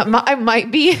 I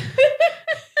might be.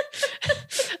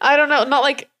 I don't know. Not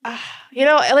like, I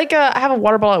like I have a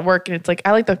water bottle at work, and it's like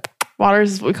I like the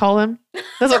waters, is what we call them.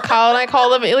 That's what Kyle and I call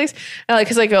them, at least. And like,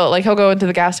 cause he'll go into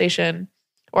the gas station,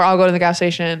 or I'll go to the gas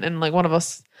station, and like one of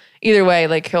us, either way,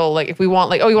 like he'll like if we want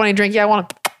like, oh, you want any drink? Yeah, I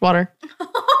want water.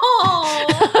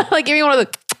 Like give me one of the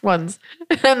ones,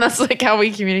 and that's like how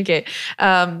we communicate.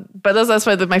 But that's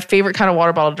why my favorite kind of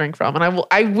water bottle to drink from, and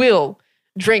I will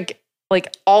drink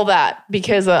like all that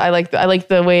because I like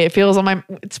the way it feels on my.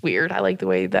 It's weird. I like the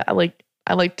way that I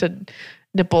like to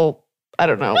nipple. I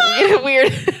don't know.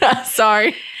 Weird.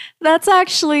 Sorry. That's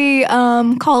actually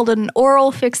called an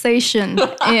oral fixation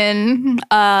in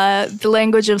the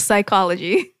language of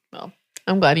psychology. Well,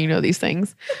 I'm glad you know these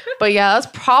things. But yeah, that's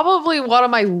probably one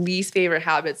of my least favorite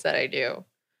habits that I do.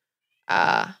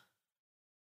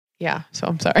 Yeah, so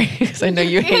I'm sorry because I know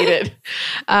you hate it.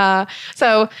 I'm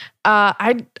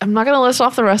not going to list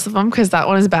off the rest of them because that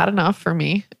one is bad enough for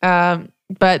me.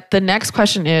 But the next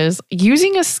question is,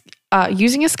 using a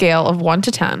scale of 1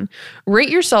 to 10, rate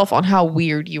yourself on how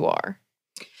weird you are.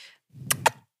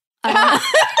 I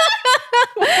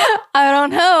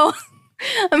don't know.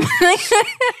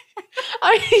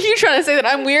 Are you trying to say that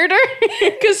I'm weirder?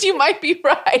 Because you might be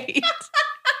right.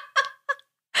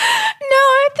 No,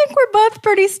 I think we're both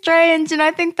pretty strange, and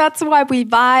I think that's why we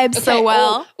vibe so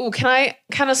well. Oh, can I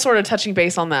kind of sort of touching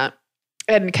base on that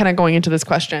and kind of going into this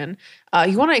question?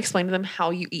 You want to explain to them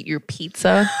how you eat your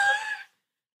pizza?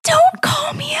 Don't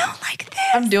call me out like this.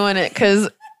 I'm doing it because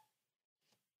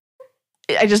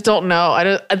I just don't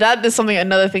know. That is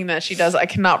another thing that she does I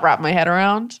cannot wrap my head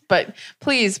around. But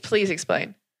please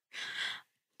explain.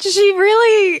 She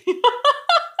really...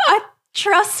 I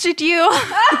trusted you.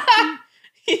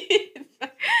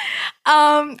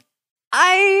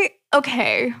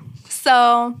 Okay.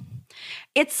 So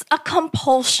it's a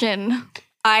compulsion.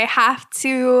 I have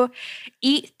to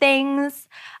eat things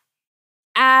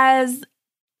as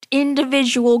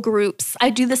individual groups. I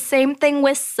do the same thing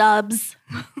with subs.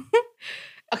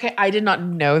 Okay, I did not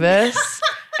know this.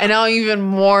 And now I'm even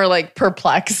more like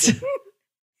perplexed.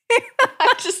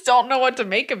 I just don't know what to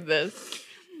make of this.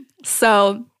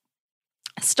 So,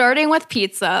 starting with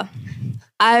pizza,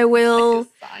 I will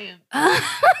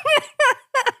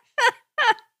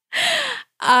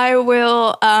I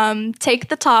will take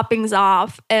the toppings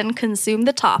off and consume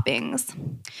the toppings.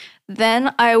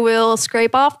 Then I will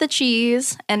scrape off the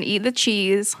cheese and eat the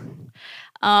cheese.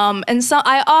 And so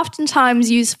I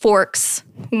oftentimes use forks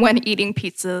when eating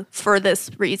pizza for this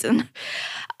reason.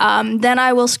 Then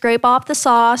I will scrape off the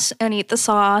sauce and eat the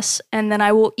sauce, and then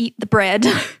I will eat the bread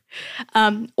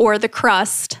or the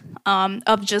crust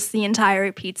of just the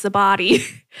entire pizza body.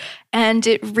 And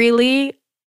it really,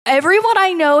 everyone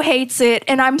I know hates it,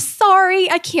 and I'm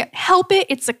sorry, I can't help it.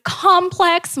 It's a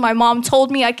complex. My mom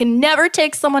told me I can never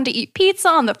take someone to eat pizza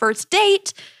on the first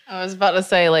date. I was about to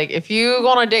say, like, if you go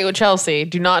on a date with Chelsea,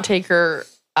 do not take her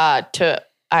to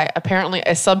apparently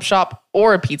a sub shop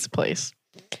or a pizza place.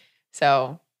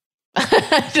 So,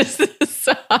 just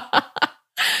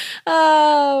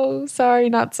Oh, sorry,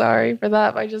 not sorry for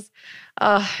that. I just,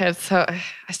 it's so,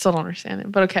 I still don't understand it,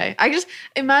 but okay. I just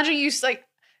imagine you like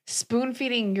spoon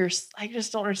feeding I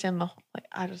just don't understand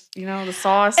the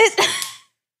sauce.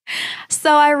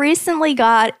 So I recently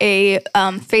got a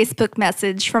Facebook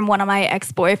message from one of my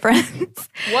ex-boyfriends.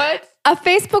 What?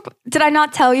 Did I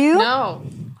not tell you? No.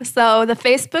 So the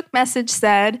Facebook message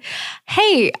said,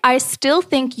 "Hey, I still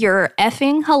think you're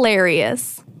effing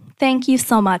hilarious. Thank you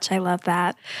so much. I love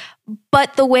that.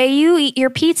 But the way you eat your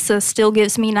pizza still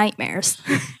gives me nightmares."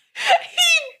 He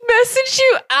messaged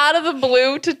you out of the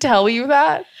blue to tell you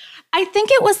that? I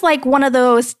think it was like one of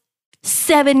those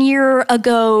 7 year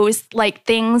ago's like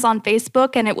things on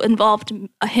Facebook, and it involved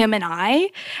him and I.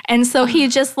 And so he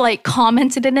just like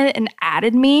commented in it and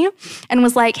added me and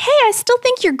was like, "Hey, I still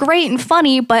think you're great and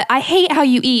funny, but I hate how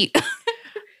you eat."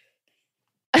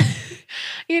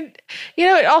 You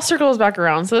know, it all circles back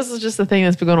around. So this is just a thing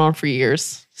that's been going on for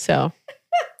years. So,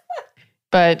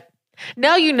 but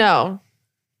now you know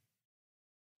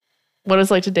what it's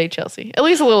like to date Chelsea. At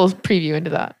least a little preview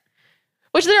into that.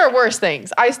 Which there are worse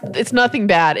things. It's nothing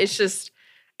bad. It's just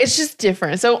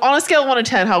different. So on a scale of 1 to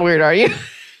 10, how weird are you?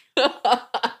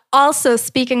 Also,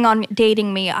 speaking on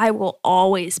dating me, I will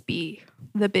always be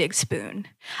the big spoon.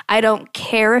 I don't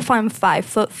care if I'm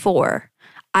 5'4".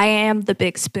 I am the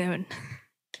big spoon.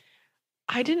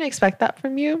 I didn't expect that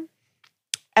from you,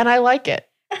 and I like it.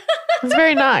 It's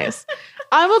very nice.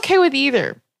 I'm okay with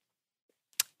either.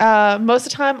 Most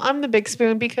of the time, I'm the big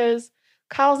spoon because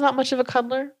Kyle's not much of a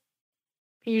cuddler.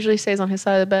 He usually stays on his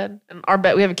side of the bed. And our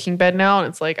bed, we have a king bed now, and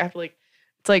it's like I have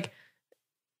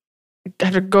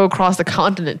to go across the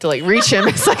continent to like reach him.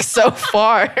 It's like so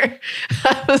far.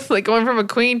 I was like going from a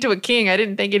queen to a king. I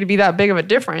didn't think it'd be that big of a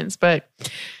difference, but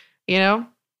you know.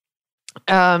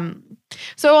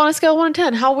 So on a scale of 1 to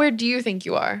 10, how weird do you think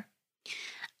you are?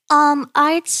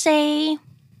 I'd say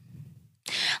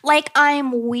like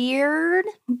I'm weird,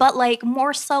 but like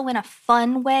more so in a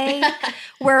fun way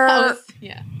where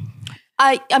yeah.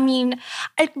 I mean,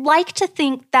 I'd like to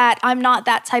think that I'm not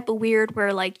that type of weird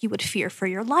where like you would fear for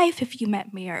your life if you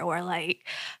met me, or like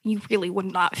you really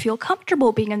would not feel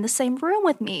comfortable being in the same room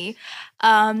with me.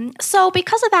 So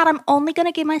because of that, I'm only going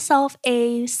to give myself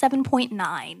a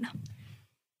 7.9.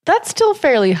 That's still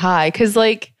fairly high because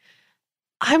like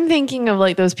I'm thinking of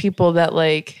like those people that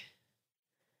like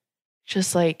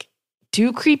just like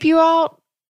do creep you out,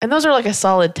 and those are like a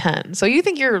solid 10. So you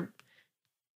think you're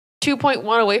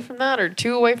 2.1 away from that or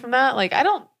 2 away from that? Like, I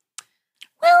don't.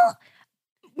 Well,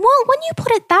 when you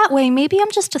put it that way, maybe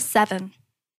I'm just a 7. I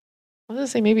was going to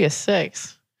say maybe a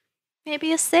 6.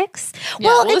 Maybe a 6? Yeah,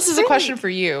 well this is a question for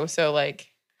you. So, like,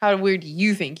 how weird do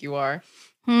you think you are?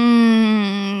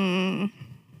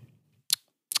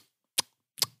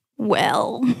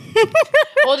 Well.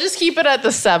 We'll just keep it at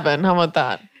the 7. How about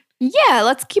that? Yeah,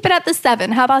 let's keep it at the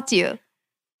 7. How about you?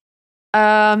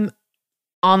 On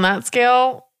that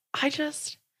scale, I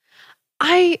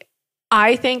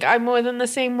think I'm within the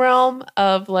same realm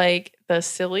of like the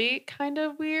silly kind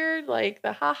of weird, like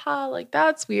the haha, like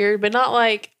that's weird, but not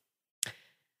like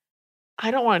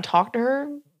I don't want to talk to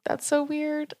her. That's so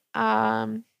weird.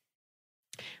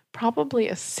 Probably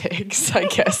a 6, I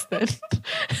guess then.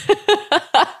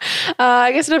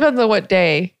 I guess it depends on what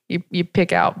day you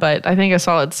pick out, but I think a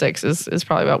solid 6 is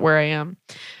probably about where I am.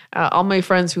 All my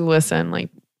friends who listen, like,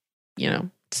 you know,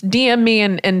 DM me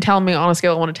and tell me on a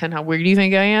scale of 1 to 10 how weird do you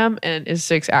think I am, and is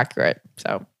 6 accurate?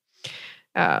 So,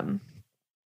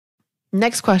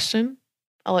 next question.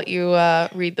 I'll let you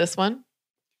read this one.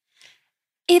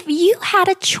 If you had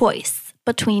a choice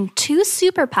between 2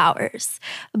 superpowers,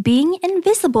 being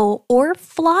invisible or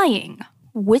flying,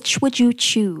 which would you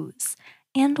choose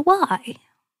and why?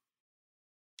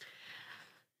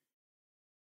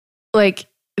 Like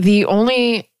the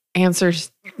only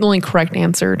correct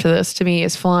answer to this to me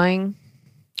is flying.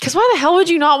 Because why the hell would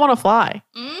you not want to fly?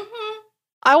 Mm-hmm.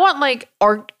 I want like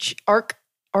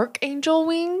archangel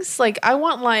wings. Like I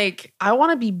want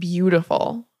to be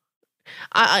beautiful.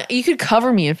 You could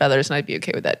cover me in feathers and I'd be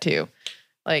okay with that too.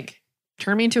 Like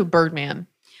turn me into a Birdman.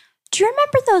 Do you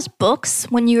remember those books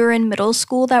when you were in middle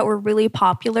school that were really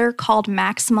popular called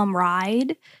Maximum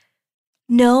Ride?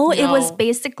 No, it was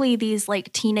basically these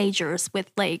like teenagers with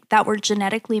like that were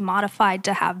genetically modified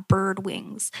to have bird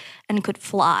wings and could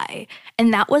fly.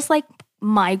 And that was like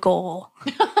my goal.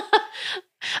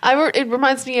 It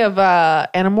reminds me of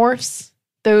Animorphs.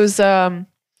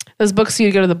 Those books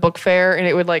you'd go to the book fair and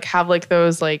it would like have like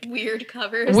those like weird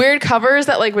covers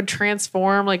that like would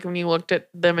transform like when you looked at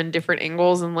them in different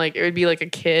angles, and like it would be like a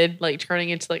kid like turning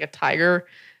into like a tiger.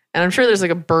 And I'm sure there's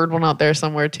like a bird one out there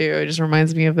somewhere too. It just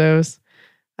reminds me of those.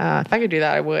 If I could do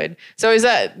that, I would. So is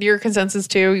that your consensus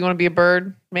too? You want to be a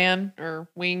bird, man, or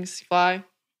wings, fly?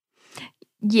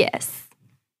 Yes.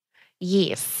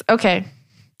 Yes. Okay.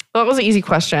 Well, that was an easy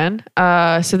question.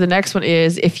 So the next one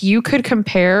is if you could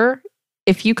compare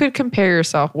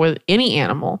yourself with any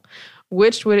animal,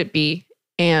 which would it be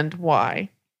and why?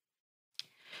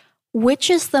 Which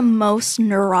is the most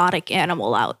neurotic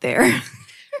animal out there?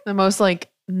 The most like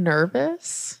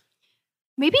nervous?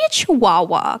 Maybe a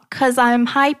chihuahua, because I'm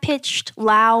high-pitched,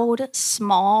 loud,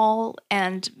 small,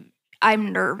 and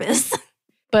I'm nervous.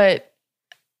 But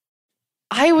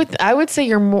I would say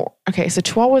you're more okay. So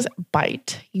chihuahuas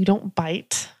bite. You don't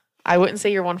bite. I wouldn't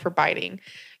say you're one for biting.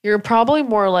 You're probably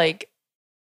more like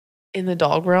in the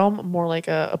dog realm, more like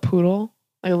a poodle,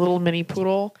 like a little mini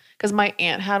poodle. Because my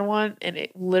aunt had one, and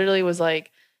it literally was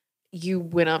like you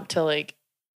went up to like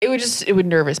it would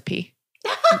nervous pee.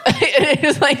 It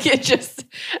was like it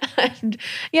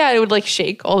would like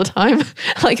shake all the time.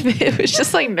 Like it was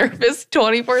just like nervous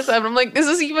 24/7. I'm like, is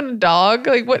this even a dog?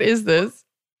 Like, what is this?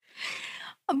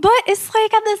 But it's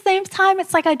like at the same time,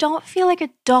 it's like I don't feel like a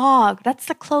dog. That's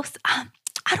the close. I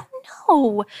don't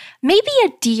know. Maybe a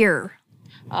deer.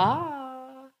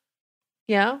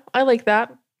 Yeah, I like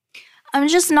that. I'm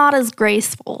just not as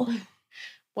graceful.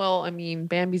 Well, I mean,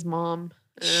 Bambi's mom.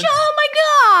 Oh my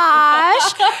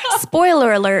gosh!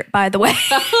 Spoiler alert, by the way.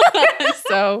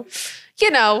 So,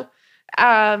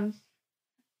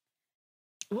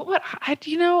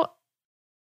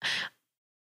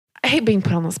 I hate being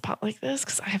put on the spot like this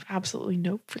because I have absolutely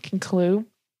no freaking clue.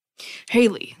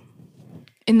 Haley,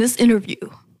 in this interview,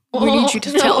 we need you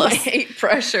to tell us. I hate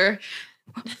pressure.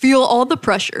 Feel all the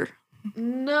pressure.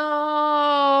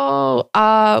 No.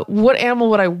 What animal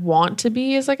would I want to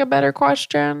be is like a better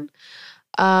question.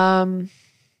 I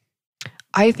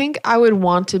think I would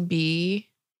want to be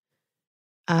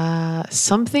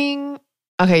something.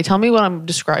 Okay, tell me what I'm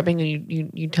describing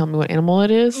and you tell me what animal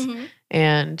it is. Mm-hmm.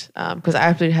 And because I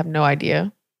actually have no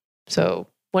idea. So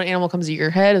what animal comes to your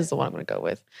head is the one I'm going to go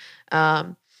with.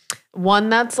 One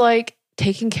that's like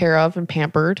taken care of and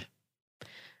pampered.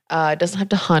 It doesn't have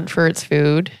to hunt for its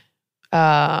food.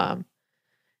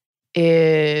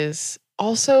 Is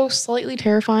also slightly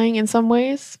terrifying in some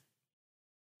ways.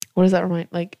 What does that remind?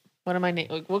 Like, what am I?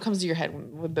 Like, what comes to your head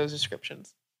with those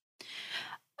descriptions?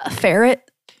 A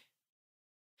ferret.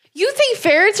 You think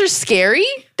ferrets are scary?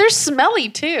 They're smelly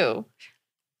too.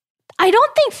 I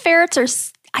don't think ferrets are.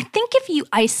 I think if you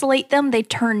isolate them, they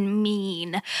turn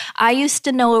mean. I used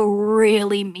to know a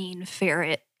really mean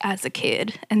ferret as a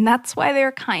kid, and that's why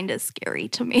they're kind of scary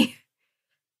to me.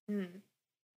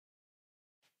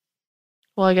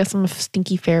 Well, I guess I'm a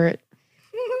stinky ferret.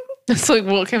 That's like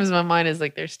what comes to my mind is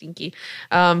like they're stinky.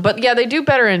 But yeah, they do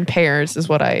better in pairs is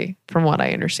from what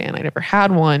I understand. I never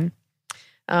had one.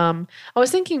 I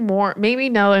was thinking more, maybe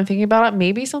now that I'm thinking about it,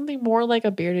 maybe something more like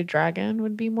a bearded dragon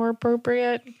would be more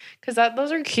appropriate because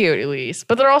those are cute at least.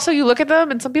 But they're also, you look at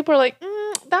them and some people are like,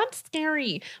 that's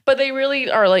scary. But they really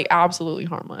are like absolutely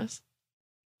harmless.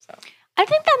 So I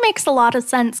think that makes a lot of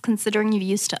sense considering you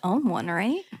used to own one,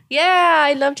 right? Yeah,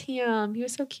 I loved him. He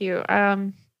was so cute.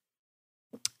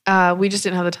 We just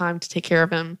didn't have the time to take care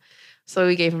of him. So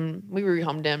we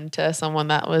rehomed him to someone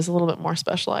that was a little bit more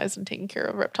specialized in taking care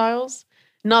of reptiles.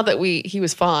 Not that he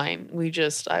was fine.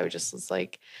 I was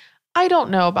like, I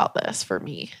don't know about this for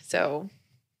me. So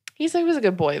he was a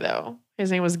good boy though.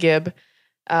 His name was Gib,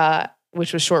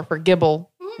 which was short for Gibble,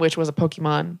 which was a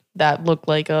Pokemon that looked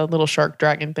like a little shark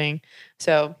dragon thing.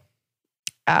 So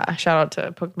shout out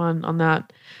to Pokemon on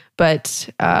that. But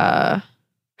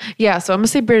yeah, so I'm going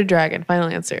to say bearded dragon. Final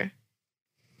answer.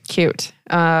 Cute.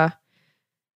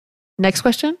 Next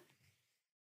question.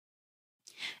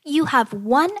 You have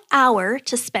 1 hour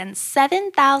to spend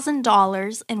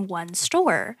 $7,000 in one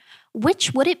store.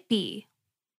 Which would it be?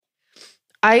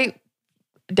 I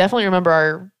definitely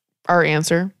remember our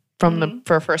answer from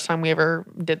for the first time we ever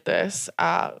did this.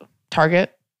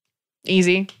 Target.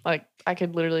 Easy. Like I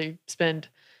could literally spend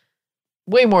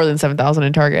way more than $7,000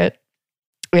 in Target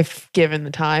if given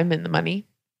the time and the money.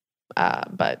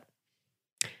 But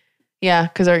yeah,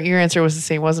 because your answer was the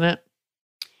same, wasn't it?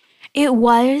 It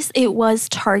was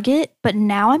Target, but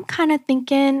now I'm kind of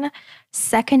thinking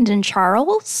Second and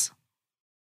Charles.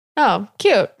 Oh,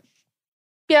 cute.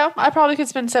 Yeah, I probably could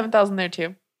spend $7,000 there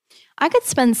too. I could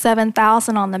spend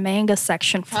 $7,000 on the manga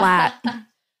section flat.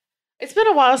 It's been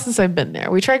a while since I've been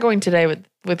there. We tried going today with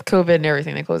COVID and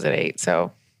everything. They closed at 8,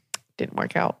 so it didn't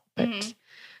work out. But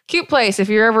cute place. If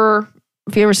you ever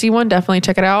see one, definitely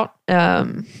check it out.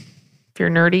 If you're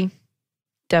nerdy,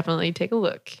 definitely take a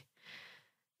look.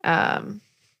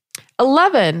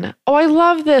 11. Oh, I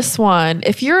love this one.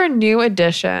 If you're a new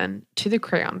addition to the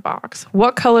crayon box,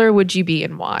 what color would you be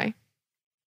and why?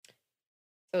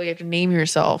 So you have to name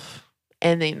yourself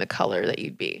and name the color that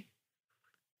you'd be.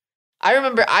 I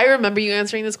remember you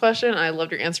answering this question, and I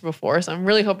loved your answer before, so I'm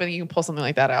really hoping you can pull something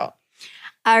like that out.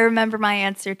 I remember my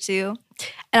answer too.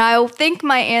 And I think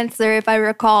my answer, if I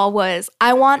recall, was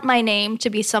I want my name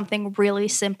to be something really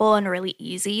simple and really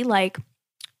easy, like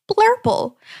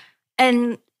Blurple.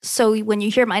 And so when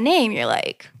you hear my name, you're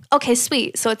like, okay,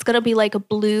 sweet. So it's gonna be like a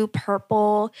blue,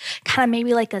 purple, kind of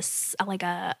maybe like a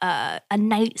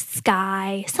night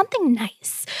sky, something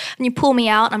nice. And you pull me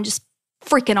out, I'm just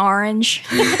freaking orange.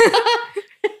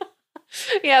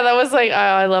 Yeah, that was like,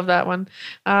 I love that one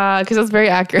because that's very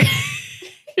accurate.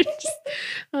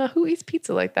 Who eats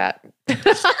pizza like that? I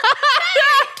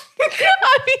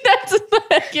mean, that's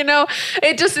like,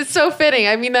 it's so fitting.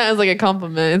 I mean that as like a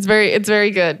compliment. It's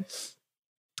very good.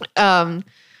 I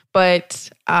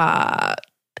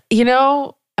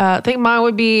think mine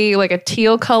would be like a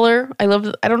teal color. I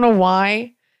don't know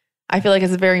why. I feel like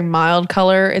it's a very mild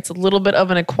color. It's a little bit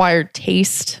of an acquired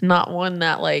taste, not one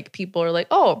that like people are like,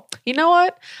 oh, you know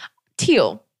what?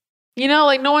 Teal.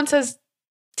 Like no one says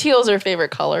teal is their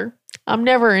favorite color. I'm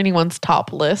never anyone's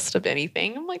top list of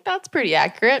anything. I'm like, that's pretty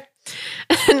accurate.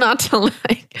 Not to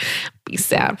like be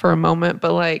sad for a moment,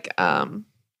 but like, and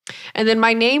then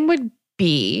my name would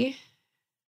be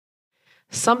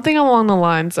something along the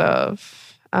lines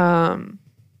of,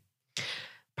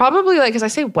 probably like, because I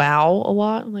say wow a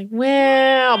lot. I'm like,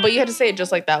 wow. But you had to say it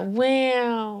just like that.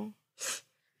 Wow.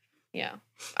 Yeah.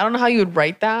 I don't know how you would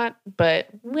write that, but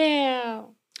wow.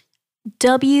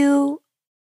 WAOOHW.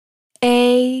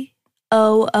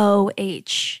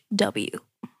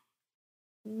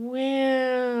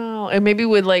 Wow. And maybe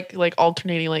with like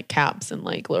alternating like caps and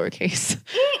like lowercase.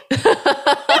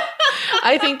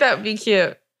 I think that'd be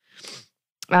cute.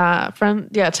 Friend,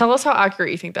 yeah, tell us how accurate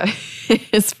you think that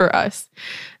is for us.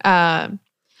 Mom,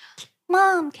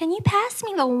 can you pass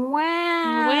me the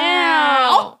wow?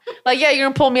 Wow. Like, yeah, you're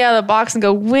going to pull me out of the box and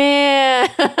go, wow.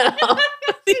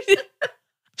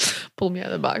 Pull me out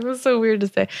of the box. That's so weird to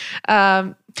say.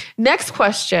 Next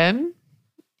question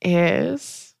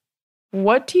is,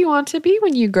 what do you want to be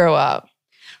when you grow up?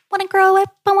 When I grow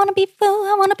up, I want to be fool.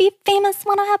 I want to be famous.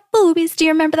 Want to have boobies. Do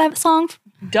you remember that song?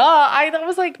 Duh. That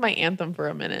was like my anthem for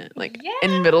a minute. Like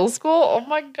in middle school. Oh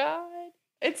my God.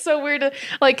 It's so weird.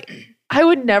 Like, I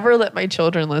would never let my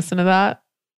children listen to that.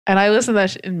 And I listened to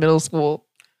that in middle school.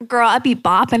 Girl, I'd be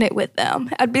bopping it with them.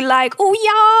 I'd be like, oh,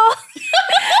 y'all.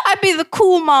 I'd be the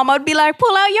cool mom. I'd be like,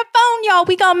 pull out your phone, y'all.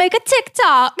 We gonna make a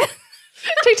TikTok.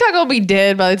 TikTok will be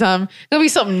dead by the time. It'll be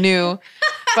something new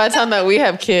by the time that we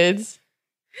have kids.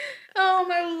 Oh,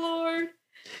 my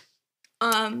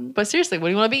Lord. But seriously, what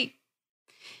do you want to be?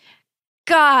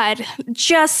 God,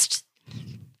 just...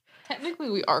 Technically,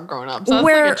 we are grown up, so that's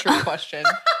like a trick question.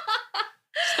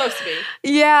 Supposed to be.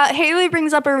 Yeah, Haley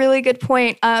brings up a really good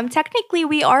point. Technically,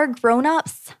 we are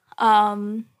grown-ups.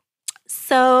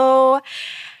 So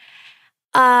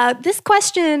this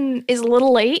question is a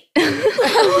little late.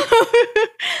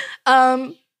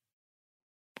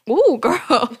 Ooh,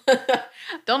 girl.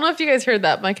 Don't know if you guys heard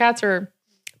that. My cats are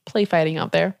play fighting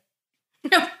out there.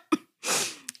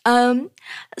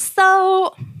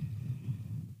 So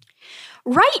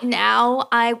right now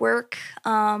I work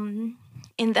in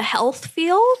the health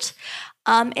field.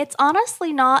 It's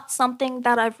honestly not something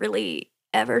that I've really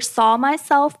ever saw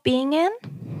myself being in.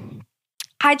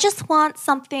 I just want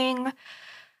something,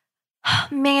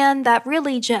 man, that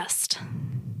really just,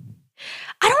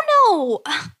 I don't know.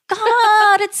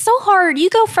 God, it's so hard. You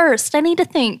go first. I need to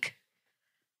think.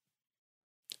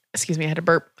 Excuse me, I had to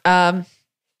burp. I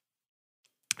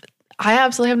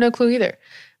absolutely have no clue either.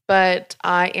 But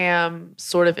I am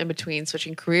sort of in between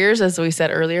switching careers. As we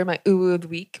said earlier, my ooh of the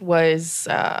week was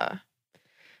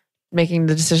making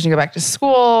the decision to go back to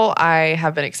school. I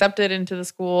have been accepted into the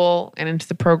school and into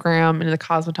the program, into the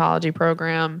cosmetology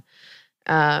program.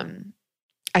 I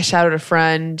shadowed a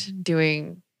friend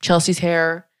doing Chelsea's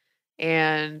hair,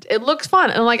 and it looks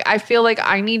fun. And like, I feel like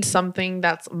I need something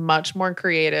that's much more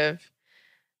creative.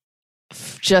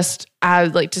 Just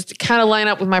to kind of line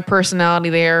up with my personality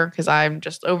there, because I'm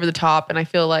just over the top, and I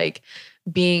feel like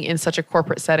being in such a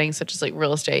corporate setting, such as like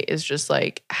real estate, is just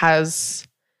like I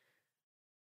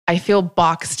feel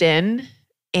boxed in,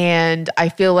 and I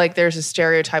feel like there's a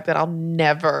stereotype that I'll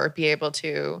never be able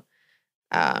to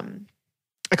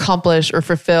accomplish or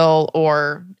fulfill,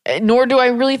 nor do I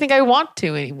really think I want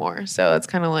to anymore. So it's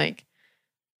kind of like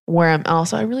where I'm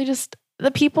also,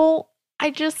 the people,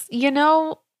 it's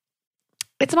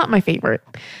not my favorite.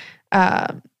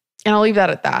 And I'll leave that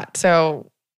at that.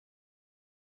 So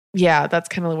yeah, that's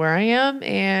kind of where I am.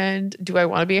 And do I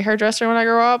want to be a hairdresser when I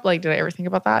grow up? Like, did I ever think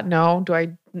about that? No. Do I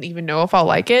even know if I'll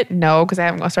like it? No, because I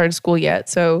haven't started school yet.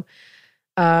 So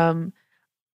I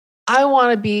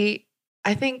want to be,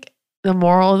 I think the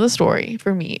moral of the story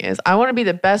for me is I want to be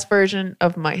the best version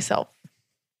of myself.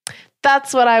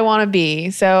 That's what I want to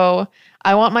be. So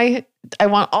I want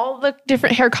all the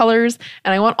different hair colors,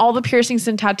 and I want all the piercings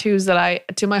and tattoos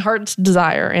to my heart's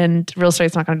desire, and real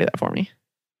estate's not going to do that for me.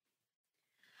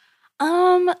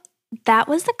 That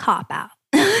was a cop-out.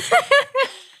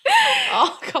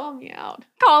 Oh, call me out.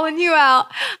 Calling you out.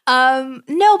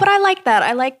 No, but I like that.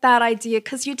 I like that idea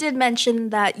because you did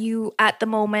mention that you, at the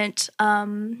moment,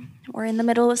 were in the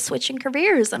middle of switching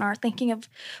careers and are thinking of,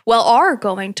 are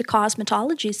going to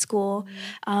cosmetology school.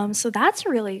 So that's a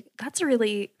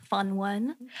really fun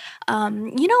one.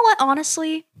 You know what?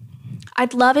 Honestly,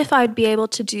 I'd love if I'd be able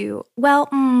to do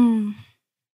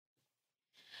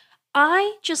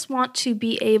I just want to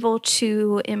be able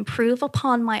to improve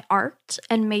upon my art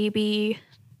and maybe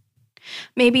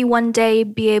one day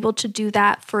be able to do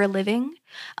that for a living.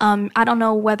 I don't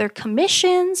know whether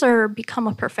commissions or become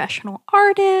a professional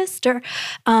artist or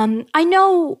I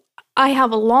know I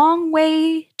have a long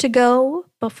way to go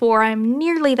before I'm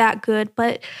nearly that good,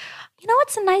 but you know,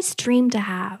 it's a nice dream to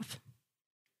have.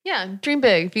 Yeah, dream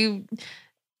big. If you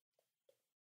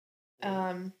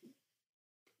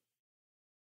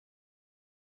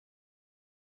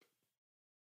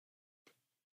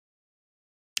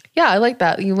yeah, I like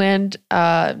that. You land,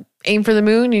 aim for the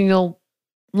moon and you'll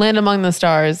land among the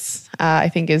stars, I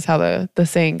think is how the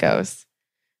saying goes.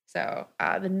 So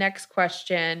the next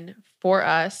question for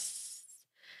us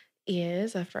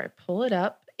is, after I pull it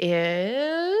up,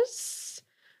 is,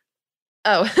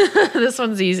 this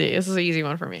one's easy. This is an easy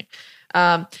one for me.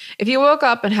 If you woke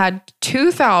up and had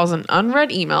 2,000 unread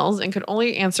emails and could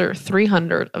only answer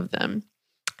 300 of them,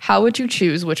 how would you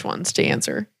choose which ones to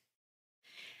answer?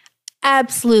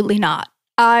 Absolutely not.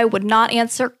 I would not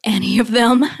answer any of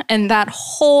them, and that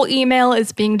whole email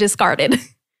is being discarded.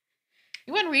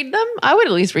 You wouldn't read them? I would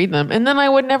at least read them, and then I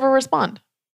would never respond.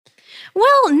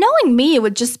 Well, knowing me, it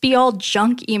would just be all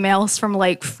junk emails from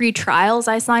like free trials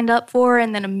I signed up for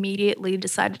and then immediately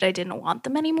decided I didn't want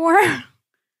them anymore.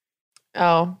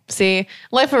 Oh, see,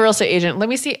 life of a real estate agent. Let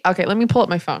me see. Okay, let me pull up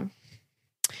my phone.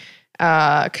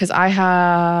 Because I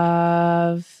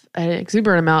have an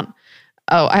exuberant amount.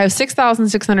 Oh, I have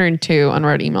 6,602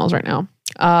 unread emails right now.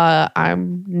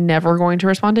 I'm never going to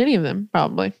respond to any of them,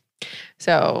 probably.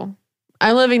 So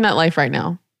I'm living that life right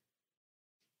now.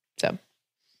 So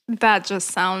that just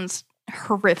sounds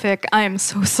horrific. I am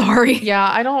so sorry. Yeah,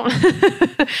 I don't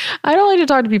like to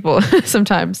talk to people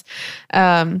sometimes. So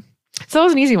that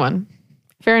was an easy one.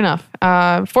 Fair enough.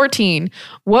 14.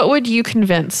 How would you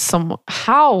convince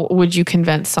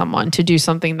someone to do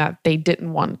something that they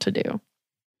didn't want to do?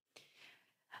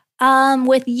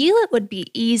 With you, it would be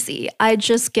easy. I'd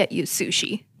just get you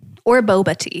sushi or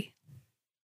boba tea.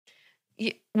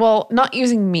 Well, not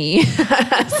using me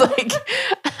as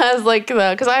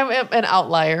because I'm an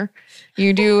outlier.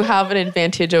 You do have an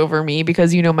advantage over me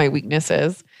because you know my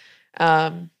weaknesses.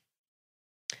 But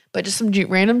just some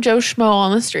random Joe Schmo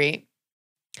on the street.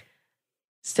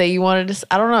 Say you wanted to,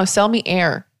 I don't know, sell me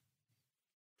air.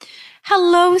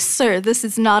 Hello, sir. This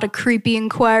is not a creepy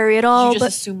inquiry at all. Did you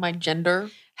just assume my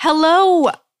gender? Hello,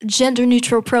 gender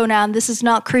neutral pronoun. This is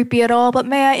not creepy at all, but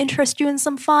may I interest you in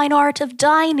some fine art of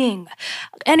dining?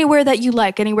 Anywhere that you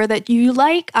like,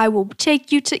 I will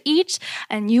take you to eat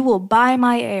and you will buy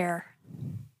my air.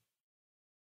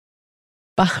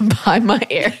 Buy my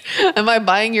air? Am I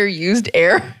buying your used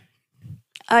air?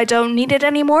 I don't need it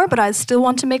anymore, but I still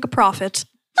want to make a profit.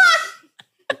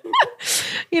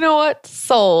 You know what?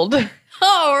 Sold.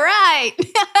 All right.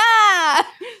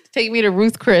 Take me to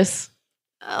Ruth Chris.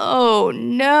 Oh,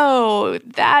 no,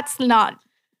 that's not.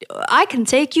 I can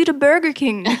take you to Burger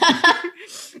King.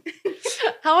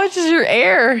 How much is your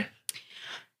air?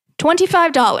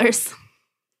 $25.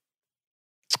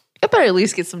 I better at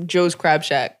least get some Joe's Crab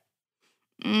Shack.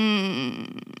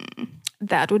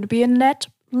 That would be a net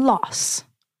loss.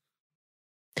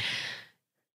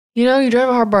 You know, you drive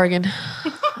a hard bargain.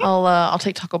 I'll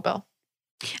take Taco Bell.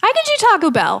 I can do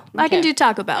Taco Bell. Okay. I can do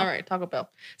Taco Bell. All right, Taco Bell.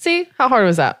 See, how hard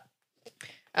was that?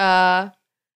 I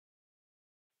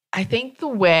think the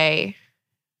way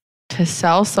to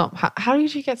sell how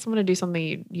did you get someone to do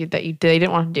something they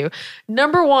didn't want to do?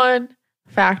 Number one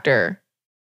factor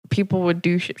people would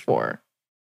do shit for.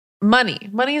 Money.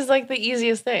 Money is like the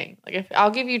easiest thing. Like if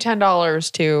I'll give you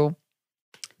 $10 to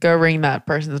go ring that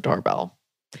person's doorbell.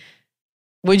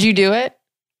 Would you do it?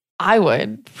 I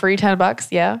would. Free $10,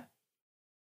 yeah.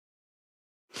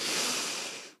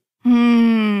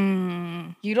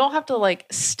 You don't have to like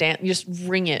stand. You just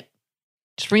ring it.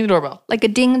 Just ring the doorbell. Like a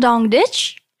ding dong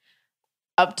ditch?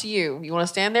 Up to you. You want to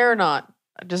stand there or not?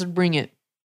 Just ring it.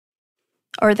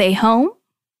 Are they home?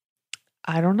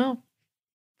 I don't know.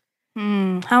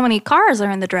 How many cars are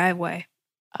in the driveway?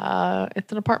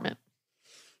 It's an apartment.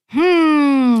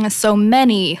 So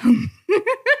many.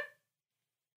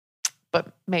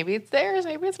 But maybe it's theirs,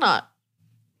 maybe it's not.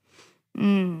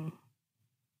 All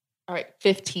right,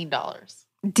 $15.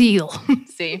 Deal.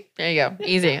 See, there you go.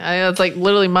 Easy. I it's like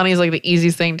literally money is like the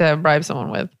easiest thing to bribe someone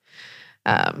with.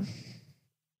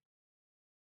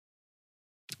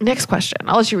 Next question.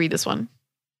 I'll let you read this one.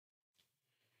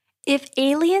 If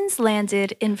aliens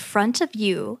landed in front of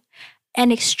you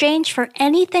in exchange for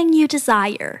anything you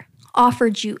desire,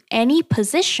 offered you any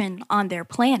position on their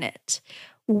planet,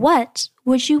 what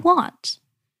would you want?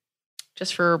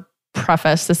 Just for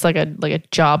preface, this like a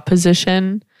job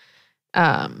position.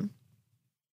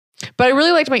 But I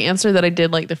really liked my answer that I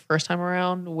did like the first time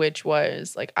around, which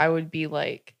was like I would be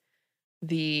like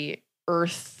the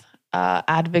Earth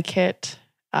advocate.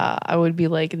 I would be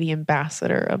like the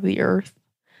ambassador of the Earth.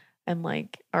 And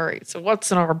like, all right, so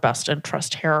what's in our best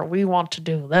interest here? We want to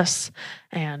do this,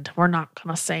 and we're not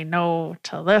gonna say no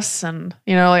to this. And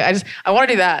you know, like I want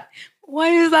to do that. Why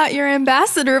is that your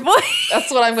ambassador voice?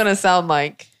 That's what I'm gonna sound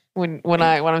like when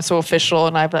I'm so official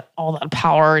and I have all that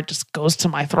power. It just goes to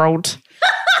my throat.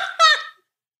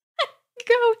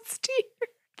 Goes to your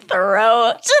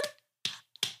throat.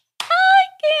 I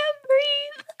can't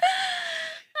breathe.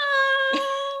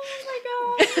 Oh my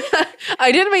God.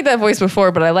 I didn't make that voice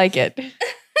before, but I like it.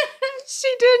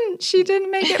 She didn't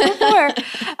make it before.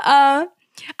 I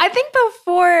think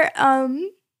before,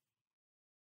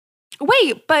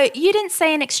 wait, but you didn't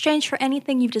say in exchange for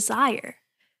anything you desire.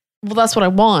 Well, that's what I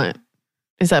want,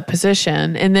 is that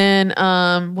position. And then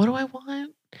what do I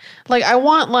want? Like I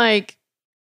want like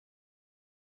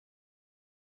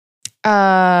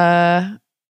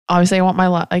obviously I want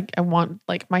I want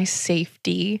like my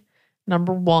safety,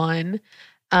 number one.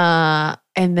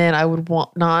 And then I would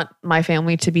want not my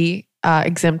family to be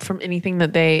exempt from anything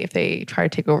that if they try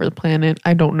to take over the planet.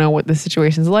 I don't know what the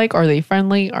situation's like. Are they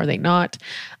friendly? Are they not?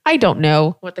 I don't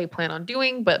know what they plan on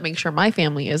doing, but make sure my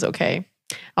family is okay.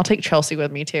 I'll take Chelsea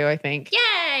with me too, I think.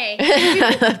 Yay!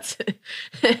 That's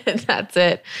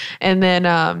it. And then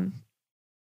I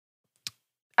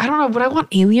don't know, would I want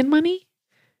alien money?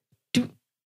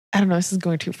 I don't know, this is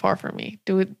going too far for me.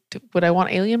 Would I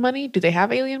want alien money? Do they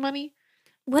have alien money?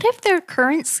 What if their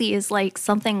currency is like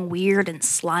something weird and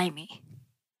slimy?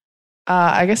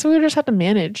 I guess we would just have to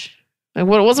manage. Like,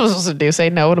 what was I supposed to do? Say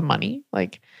no to money?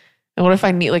 Like, and what if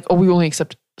I need like, oh, we only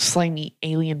accept slimy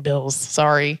alien bills?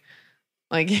 Sorry.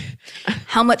 Like,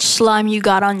 how much slime you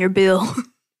got on your bill?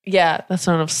 Yeah, that's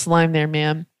not enough slime there,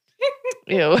 ma'am.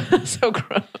 Ew, so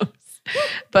gross.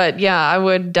 But yeah, I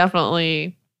would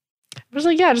definitely. I was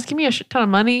like, yeah, just give me a shit ton of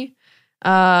money.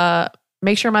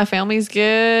 Make sure my family's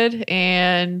good,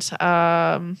 and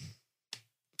I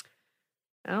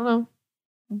don't know,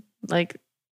 like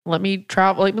let me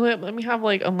travel, like let me have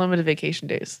like unlimited vacation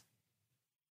days.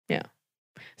 Yeah,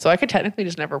 so I could technically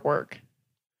just never work.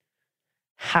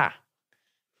 Ha.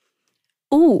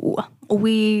 Ooh,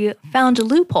 we found a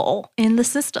loophole in the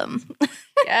system.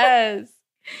 Yes.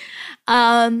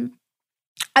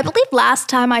 I believe last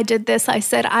time I did this, I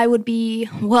said I would be,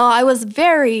 well, I was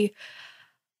very,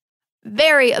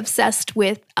 very obsessed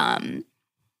with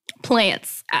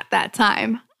plants at that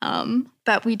time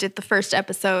that we did the first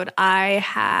episode. I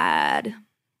had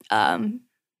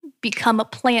become a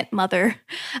plant mother.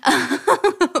 So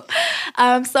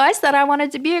I said I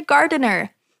wanted to be a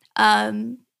gardener.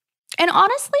 And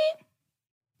honestly,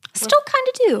 still kind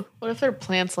of do. What if their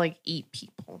plants like eat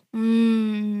people?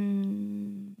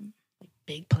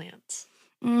 Big plants.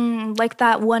 Like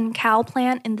that one cow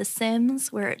plant in The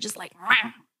Sims where it just like.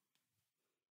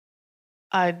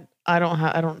 I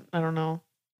don't know.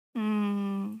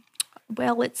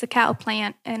 Well, it's a cow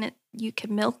plant and you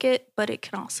can milk it, but it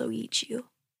can also eat you.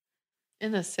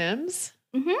 In The Sims?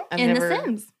 Mm-hmm. The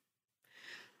Sims.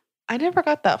 I never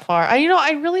got that far.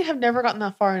 I really have never gotten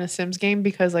that far in a Sims game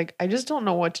because like I just don't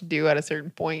know what to do at a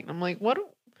certain point. I'm like, where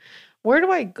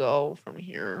do I go from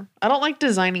here? I don't like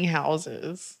designing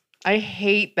houses. I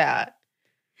hate that.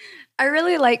 I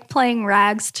really like playing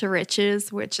Rags to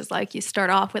Riches, which is like you start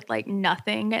off with like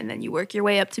nothing and then you work your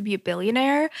way up to be a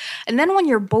billionaire. And then when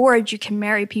you're bored, you can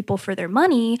marry people for their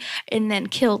money and then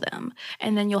kill them.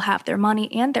 And then you'll have their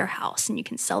money and their house and you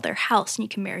can sell their house and you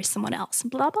can marry someone else and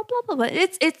blah, blah, blah, blah, blah.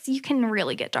 It's you can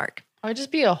really get dark. I would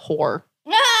just be a whore.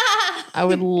 I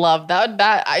would love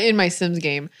that in my Sims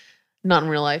game. Not in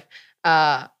real life.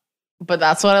 But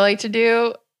that's what I like to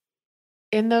do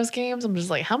in those games. I'm just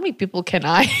like, how many people can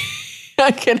I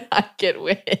get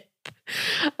with?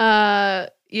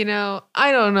 You know,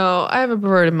 I don't know. I have a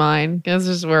perverted mind. That's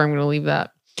just where I'm going to leave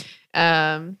that.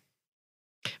 But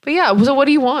yeah, so what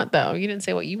do you want though? You didn't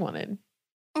say what you wanted.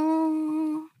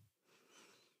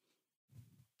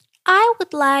 I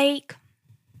would like.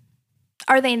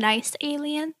 Are they nice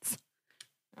aliens?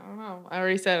 I don't know. I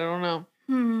already said I don't know.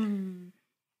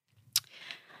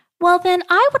 Well, then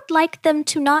I would like them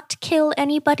to not kill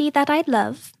anybody that I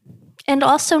love, and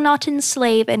also not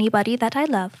enslave anybody that I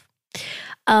love.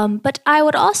 But I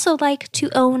would also like to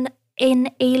own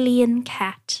an alien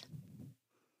cat.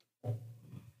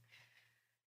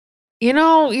 You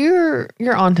know, you're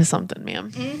onto something,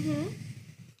 ma'am. Mm-hmm.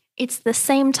 It's the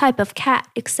same type of cat,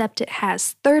 except it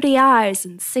has 30 eyes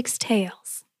and 6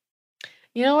 tails.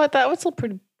 You know what? That would still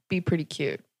be pretty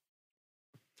cute.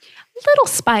 Little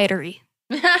spidery.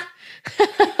 What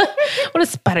a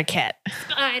spider cat.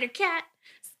 Spider cat.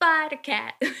 Spider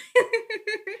cat.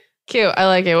 Cute. I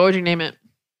like it. What would you name it?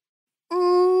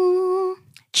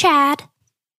 Chad.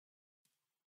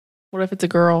 What if it's a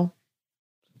girl?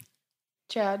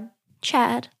 Chad.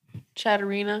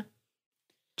 Chatterina.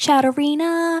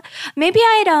 Maybe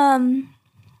I'd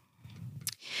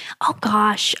oh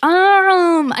gosh.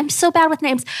 I'm so bad with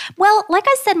names. Well, like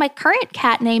I said, my current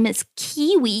cat name is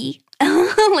Kiwi.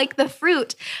 Like the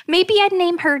fruit. Maybe I'd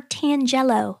name her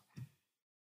Tangelo.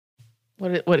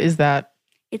 What is that?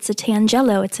 It's a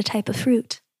tangelo. It's a type of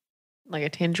fruit. Like a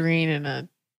tangerine and a...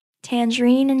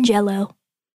 Tangerine and jello.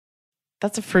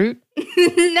 That's a fruit? No.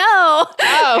 Oh.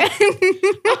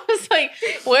 I was like,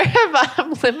 where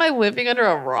am I living under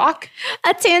a rock?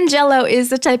 A tangelo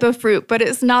is a type of fruit, but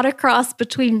it's not a cross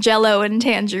between jello and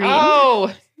tangerine.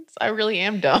 Oh, I really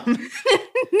am dumb.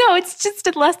 No, it's just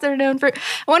a lesser known fruit.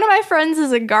 One of my friends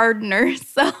is a gardener,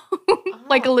 so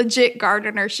like a legit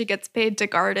gardener. She gets paid to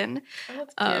garden. Oh,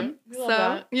 that's cute. We love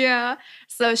that. Yeah.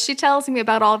 So she tells me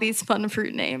about all these fun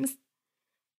fruit names.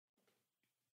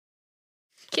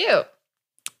 Cute.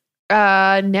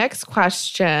 Next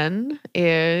question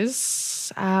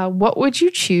is, what would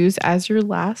you choose as your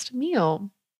last meal?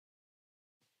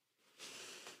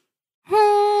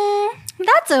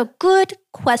 That's a good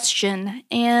question.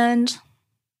 And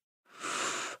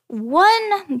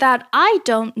one that I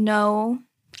don't know.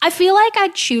 I feel like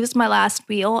I'd choose my last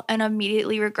meal and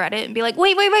immediately regret it and be like,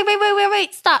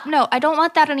 wait, stop. No, I don't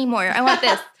want that anymore. I want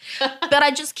this. But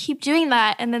I just keep doing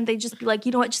that. And then they just be like,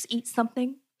 you know what? Just eat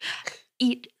something.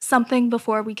 Eat something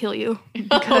before we kill you.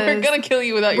 We're gonna kill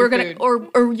you without your food.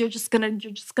 Or you're just gonna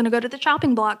go to the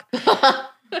chopping block.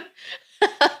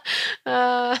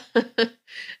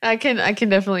 I can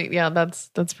definitely, yeah, that's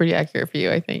pretty accurate for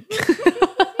you, I think.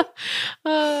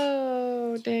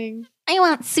 Oh, dang. I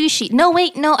want sushi. No,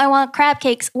 wait, no, I want crab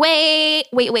cakes. Wait.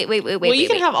 Well, you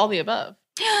can have all the above.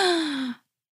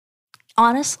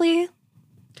 Honestly,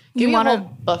 give me a whole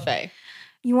buffet.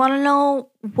 You want to know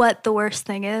what the worst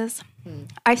thing is?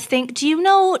 I think, do you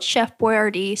know Chef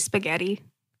Boyardee spaghetti?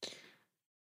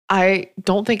 I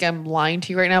don't think I'm lying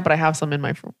to you right now, but I have some in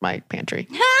my pantry.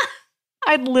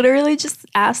 I'd literally just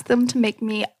ask them to make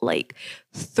me like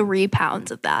 3 pounds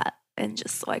of that and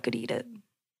just so I could eat it.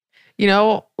 You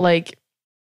know, like,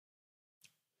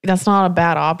 that's not a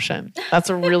bad option.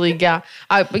 That's a really, give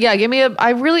me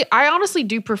I honestly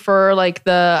do prefer I like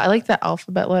the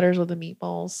alphabet letters with the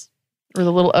meatballs or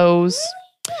the little O's.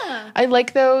 Yeah. I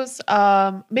like those.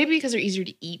 Maybe because they're easier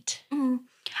to eat. I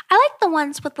like the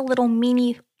ones with the little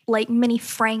mini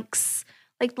franks,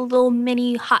 like the little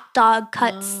mini hot dog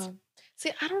cuts.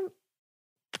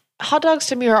 Hot dogs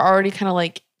to me are already kind of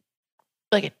like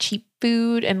a cheap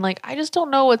food. And like, I just don't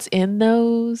know what's in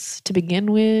those to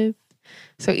begin with.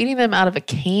 So eating them out of a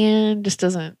can just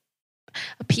doesn't,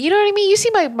 you know what I mean? You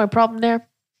see my problem there?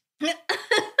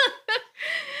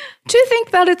 To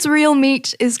think that it's real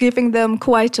meat is giving them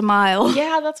quite a mile.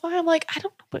 Yeah, that's why I'm like, I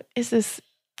don't know. What, is this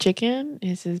chicken?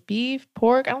 Is this beef?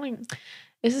 Pork?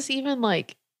 Is this even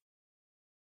like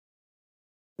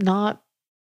not,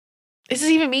 is this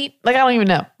even meat? Like, I don't even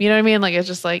know. You know what I mean? Like, it's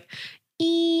just like,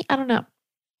 I don't know.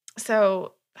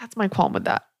 So that's my qualm with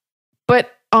that.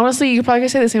 But honestly, you could probably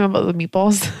say the same about the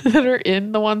meatballs that are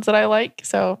in the ones that I like.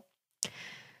 So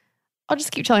I'll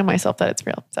just keep telling myself that it's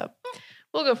real. So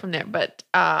we'll go from there. But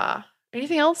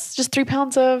anything else? Just 3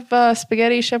 pounds of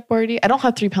spaghetti, Chef Boyardee. I don't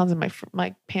have 3 pounds in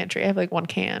my pantry. I have like 1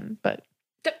 can, but.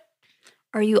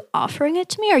 Are you offering it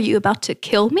to me? Are you about to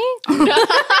kill me?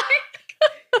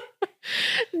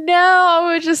 No,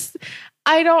 I would just,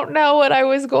 I don't know what I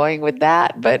was going with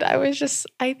that, but I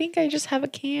think I just have a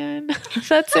can.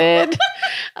 That's it.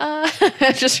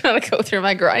 I'm just trying to go through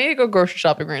I need to go grocery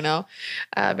shopping right now,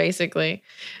 basically.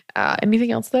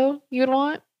 Anything else, though, you would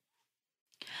want?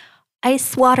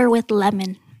 Ice water with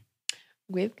lemon.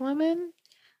 With lemon?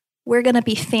 We're going to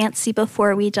be fancy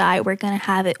before we die. We're going to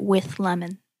have it with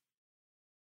lemon.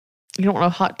 You don't want a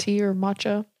hot tea or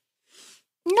matcha?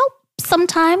 Nope.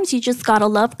 Sometimes you just got to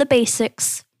love the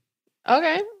basics.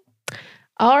 Okay.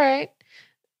 All right.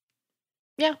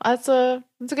 Yeah, that's a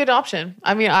good option.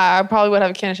 I mean, I probably would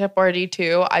have a can of Chef Boyardee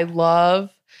too. I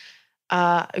love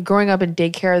growing up in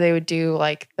daycare, they would do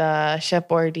like the Chef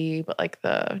Boyardee, but like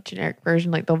the generic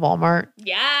version, like the Walmart.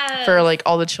 Yes. For like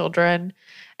all the children.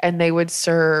 And they would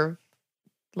serve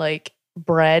like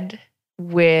bread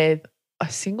with a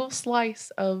single slice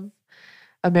of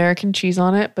American cheese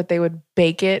on it, but they would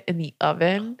bake it in the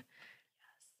oven.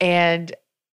 And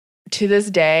to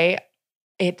this day,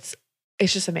 it's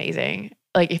just amazing.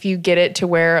 Like if you get it to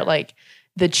where like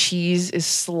the cheese is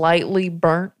slightly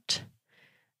burnt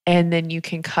and then you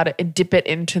can cut it and dip it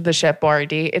into the Chef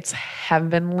Boyardee, it's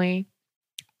heavenly.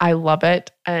 I love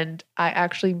it. And I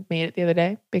actually made it the other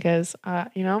day because,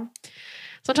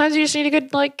 sometimes you just need a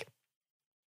good like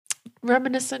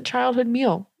reminiscent childhood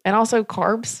meal. And also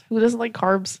carbs. Who doesn't like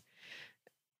carbs?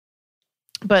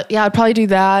 But yeah, I'd probably do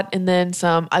that. And then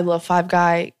some, I love Five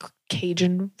Guy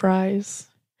Cajun fries.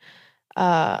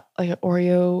 Like an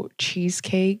Oreo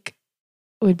cheesecake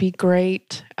would be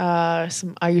great.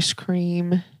 Some ice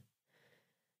cream.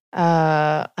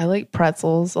 I like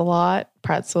pretzels a lot.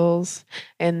 Pretzels.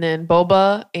 And then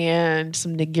boba and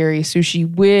some nigiri sushi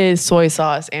with soy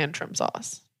sauce and shrimp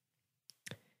sauce.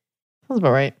 Sounds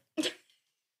about right.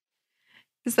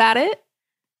 Is that it?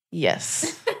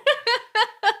 Yes.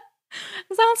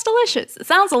 It sounds delicious. It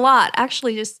sounds a lot.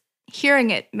 Actually, just hearing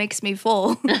it makes me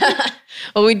full.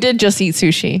 Well, we did just eat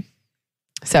sushi.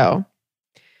 So,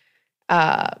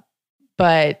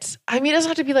 but I mean, it doesn't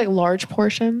have to be like large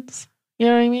portions. You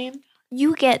know what I mean?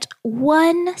 You get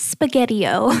one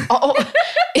SpaghettiO.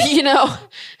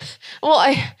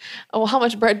 Well, how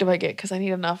much bread do I get? Because I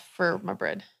need enough for my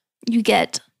bread. You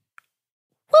get,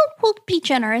 we'll be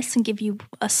generous and give you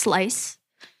a slice.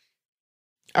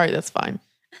 All right, that's fine.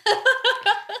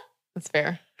 That's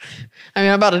fair. I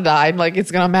mean, I'm about to die. Like,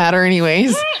 it's going to matter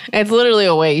anyways. It's literally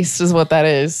a waste is what that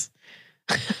is.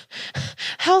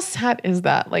 How sad is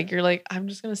that? Like, you're like, I'm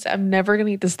never going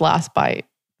to eat this last bite.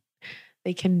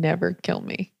 They can never kill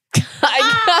me.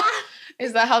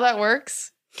 Is that how that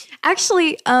works?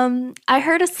 Actually, I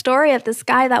heard a story of this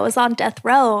guy that was on death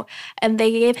row, and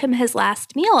they gave him his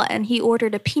last meal, and he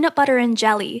ordered a peanut butter and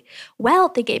jelly. Well,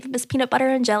 they gave him his peanut butter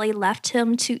and jelly, left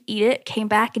him to eat it, came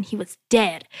back, and he was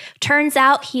dead. Turns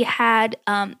out he had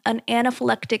an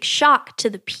anaphylactic shock to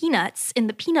the peanuts in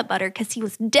the peanut butter because he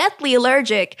was deathly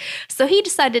allergic. So he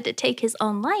decided to take his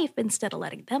own life instead of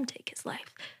letting them take his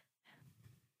life.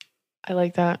 I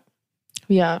like that.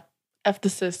 Yeah. F the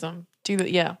system. Do that.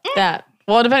 Yeah. That.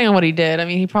 Well, depending on what he did. I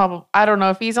mean, I don't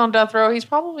know if he's on death row. He's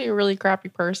probably a really crappy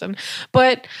person.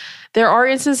 But there are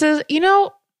instances,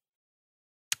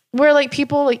 where like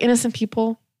people, like innocent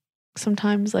people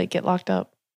sometimes like get locked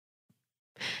up.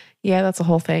 Yeah, that's a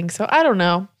whole thing. So I don't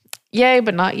know. Yay,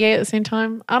 but not yay at the same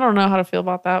time. I don't know how to feel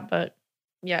about that. But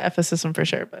yeah, F the system for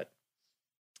sure. But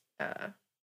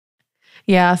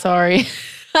yeah, sorry.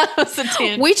 That was a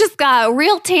tangent. We just got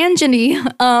real tangenty.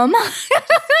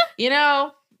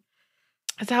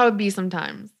 That's how it be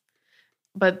sometimes.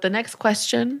 But the next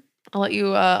question, I'll let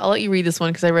you read this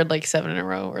one because I read like 7 in a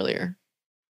row earlier.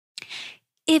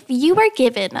 If you were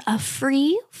given a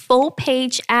free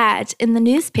full-page ad in the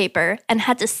newspaper and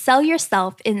had to sell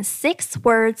yourself in 6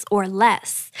 words or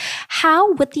less,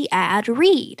 how would the ad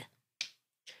read?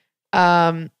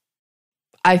 I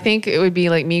think it would be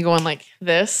like me going like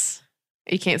this.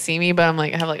 You can't see me, but I'm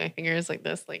like, I have like my fingers like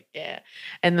this, like, yeah.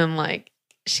 And then like,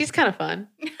 she's kind of fun.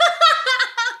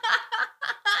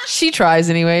 She tries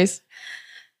anyways.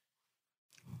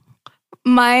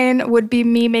 Mine would be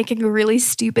me making a really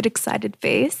stupid, excited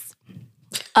face.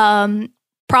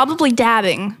 Probably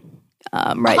dabbing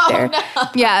right there. No.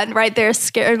 Yeah, right there,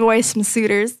 scaring away some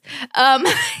suitors.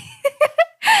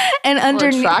 And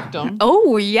underneath, attract them.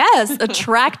 Oh yes,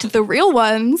 attract the real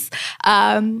ones.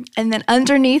 And then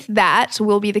underneath that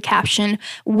will be the caption: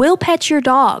 "We'll pet your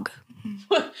dog."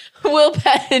 We'll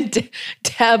pet and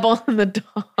dab on the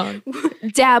dog.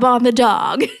 Dab on the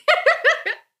dog.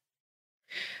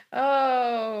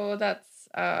 Oh, that's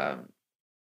a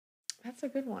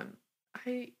good one.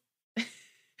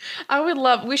 I would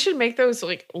love. We should make those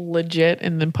like legit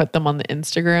and then put them on the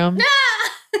Instagram.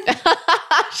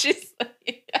 She's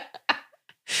like,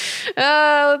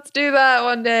 let's do that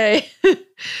one day.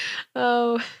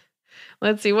 Oh,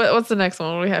 let's see. What's the next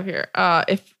one? What do we have here?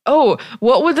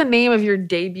 What would the name of your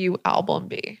debut album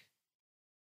be?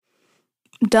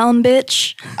 Dumb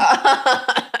bitch.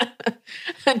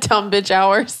 Dumb bitch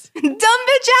hours. Dumb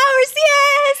bitch hours,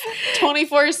 yes.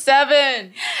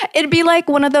 24/7. It'd be like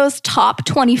one of those top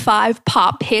 25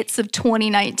 pop hits of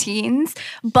 2019s,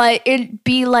 but it'd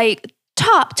be like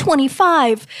top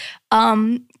 25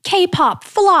 K-pop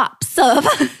flops of.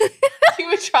 You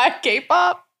would try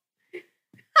K-pop?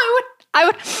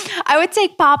 I would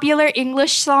take popular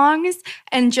English songs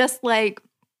and just like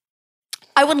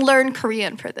I would learn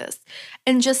Korean for this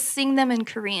and just sing them in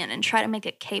Korean and try to make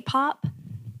it K-pop.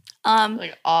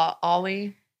 Like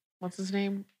Ollie, what's his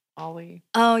name? Ollie.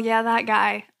 Oh yeah, that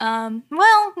guy.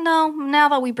 Well, no. Now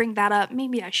that we bring that up,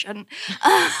 maybe I shouldn't. So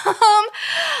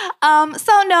no,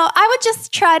 I would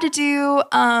just try to do.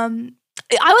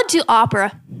 I would do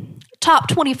opera. Top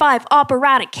 25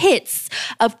 operatic hits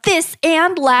of this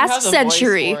and last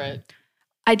century. You have the voice for it.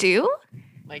 I do.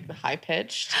 Like the high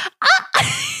pitched.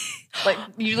 Like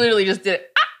you literally just did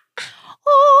it.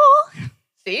 Oh.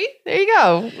 See, there you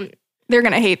go. They're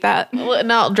gonna hate that.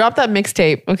 Now drop that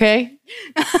mixtape, okay?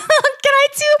 Can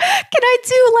I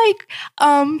do like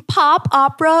pop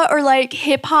opera or like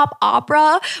hip hop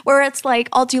opera where it's like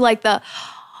I'll do like the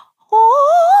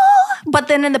but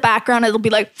then in the background it'll be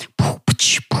like what?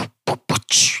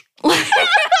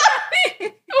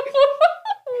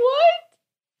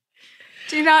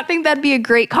 Do you not think that'd be a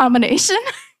great combination?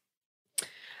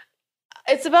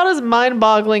 It's about as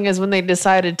mind-boggling as when they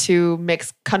decided to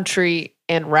mix country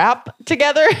and rap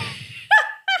together.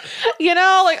 You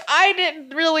know, like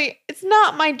it's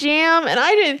not my jam, and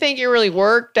I didn't think it really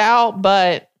worked out,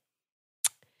 but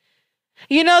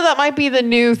you know, that might be the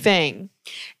new thing.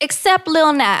 Except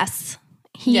Lil Nas.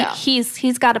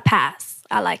 He's got a pass.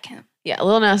 I like him. Yeah,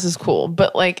 Lil Nas is cool,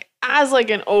 but like as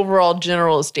like an overall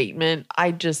general statement,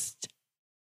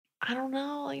 I don't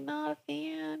know, like not a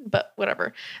fan, but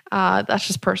whatever. That's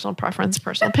just personal preference,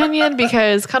 personal opinion,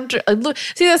 because country,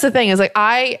 see, that's the thing is like,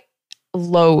 I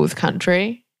loathe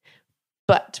country,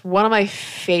 but one of my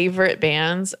favorite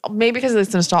bands, maybe because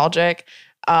it's nostalgic,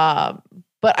 but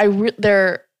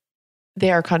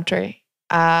they are country.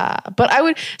 But I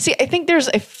would see, I think there's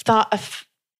a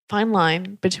fine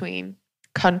line between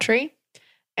country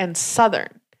and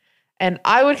Southern. And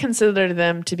I would consider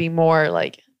them to be more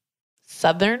like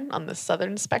Southern on the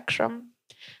Southern spectrum,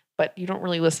 but you don't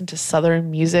really listen to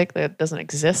Southern music that doesn't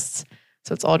exist.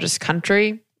 So it's all just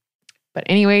country. But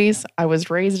anyways, I was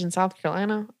raised in South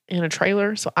Carolina in a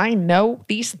trailer, so I know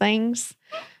these things.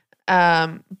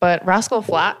 But Rascal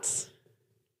Flatts,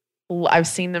 I've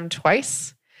seen them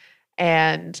twice,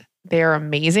 and they're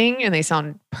amazing, and they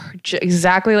sound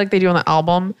exactly like they do on the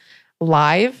album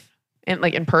live and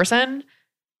like in person.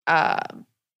 And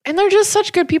they're just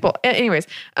such good people. Anyways,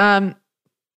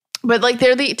 but like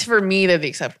for me, they're the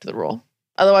exception to the rule.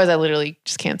 Otherwise, I literally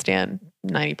just can't stand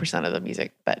 90% of the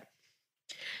music. But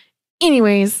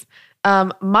anyways,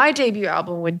 my debut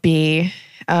album would be,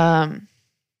 Yeah,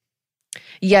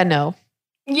 No.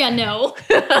 Yeah, no.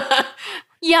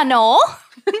 Yeah, no.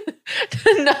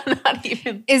 No, not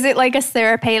even. Is it like a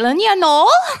Sarah Palin? Yeah, no.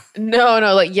 No,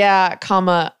 like yeah,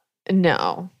 comma,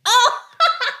 no. Oh.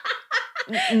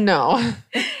 No.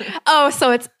 Oh,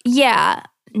 so it's yeah,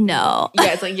 no.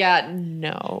 Yeah, it's like yeah,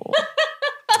 no.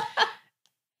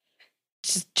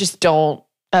 just don't.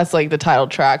 That's like the title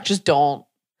track. Just don't.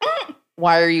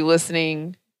 Why are you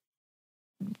listening?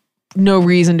 No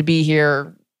reason to be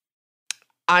here.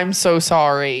 I'm so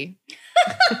sorry.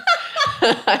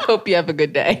 I hope you have a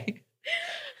good day.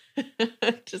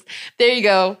 Just there you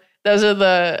go. Those are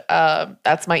the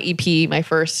that's my EP, my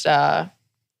first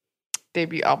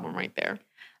debut album right there.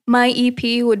 My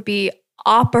EP would be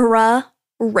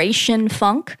Operation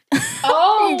Funk.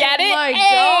 Oh, get it? My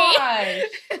gosh.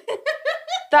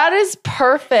 That is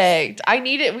perfect. I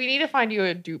need it. We need to find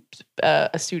you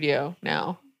a studio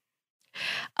now.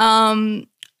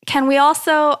 Can we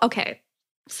also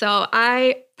so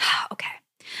I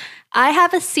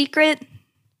have a secret,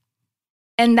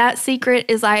 and that secret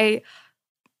is I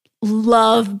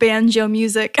love banjo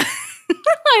music.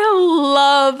 I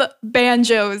love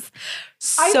banjos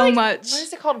so much. What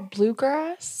is it called?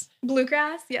 Bluegrass?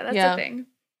 Bluegrass? Yeah, that's a thing.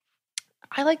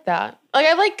 I like that. Like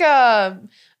I like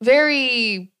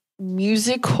very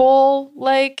musical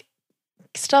like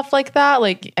stuff like that.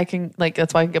 Like I can like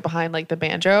that's why I can get behind like the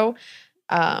banjo.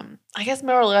 I guess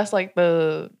more or less like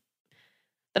the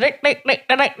you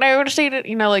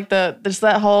know, like the there's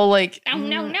that whole like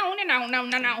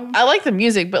I like the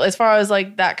music, but as far as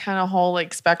like that kind of whole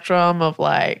like spectrum of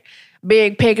like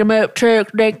big pick 'em up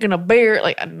truck drinking a beer,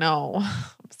 like no,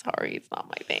 I'm sorry, it's not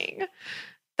my thing.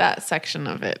 That section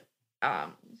of it.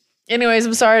 Anyways,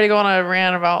 I'm sorry to go on a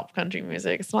rant about country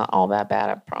music. It's not all that bad,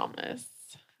 I promise.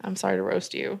 I'm sorry to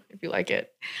roast you if you like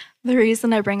it. The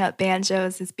reason I bring up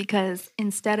banjos is because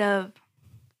instead of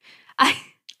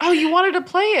Oh, you wanted to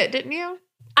play it, didn't you?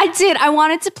 I did. I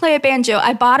wanted to play a banjo.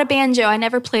 I bought a banjo. I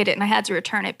never played it, and I had to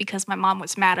return it because my mom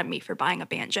was mad at me for buying a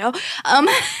banjo.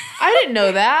 I didn't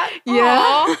know that.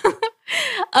 Yeah.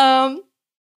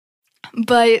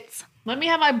 But let me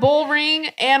have my bull ring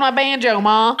and my banjo,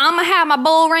 Ma. I'm gonna have my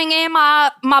bull ring and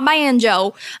my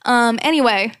banjo.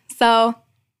 Anyway, so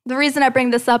the reason I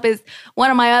bring this up is one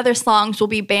of my other songs will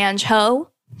be Banjo.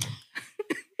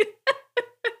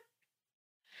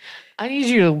 I need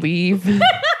you to leave.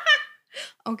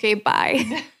 Okay,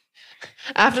 bye.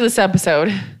 After this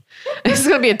episode, this is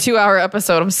going to be a 2-hour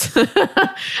episode. I'm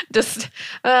just,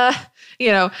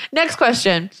 next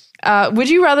question. Would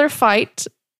you rather fight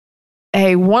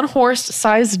a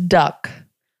 1-horse-sized duck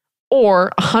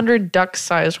or 100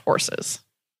 duck-sized horses?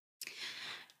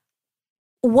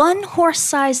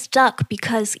 1-horse-sized duck,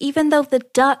 because even though the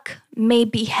duck may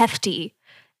be hefty,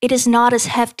 it is not as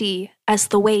hefty as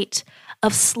the weight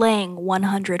of slaying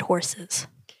 100 horses.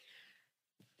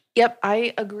 Yep,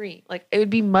 I agree. Like, it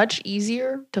would be much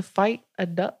easier to fight a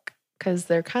duck because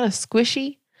they're kind of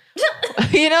squishy.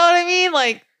 You know what I mean?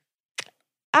 Like,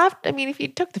 if you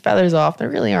took the feathers off, there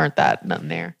really aren't nothing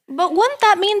there. But wouldn't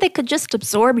that mean they could just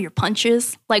absorb your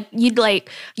punches?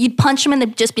 You'd punch them and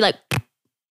they'd just be like.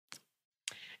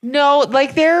 No,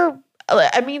 like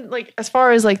as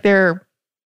far as like they're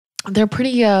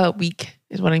pretty weak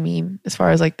is what I mean as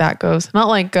far as like that goes. Not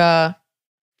like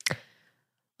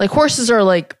horses are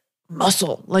like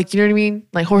muscle, like, you know what I mean?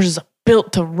 Like horses are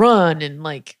built to run and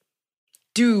like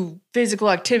do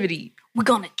physical activity. We're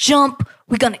gonna jump,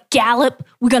 we're gonna gallop,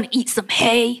 we're gonna eat some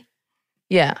hay.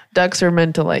 Yeah, ducks are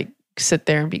meant to like sit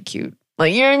there and be cute.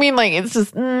 Like, you know what I mean? Like, it's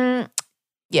just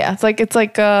yeah, it's like you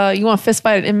want to fist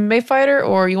fight an MMA fighter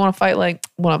or you want to fight like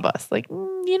one of us? Like,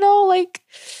 like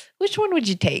which one would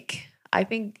you take? I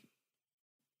think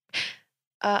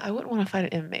I wouldn't want to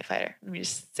fight an MMA fighter. Let me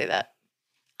just say that.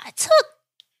 I took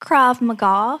Krav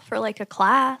Maga for like a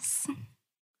class.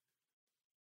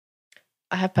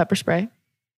 I have pepper spray.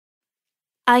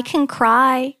 I can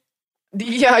cry.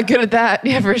 Yeah, good at that.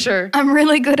 Yeah, for sure. I'm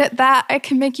really good at that. I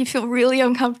can make you feel really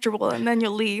uncomfortable and then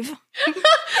you'll leave.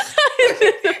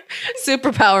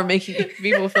 Superpower, making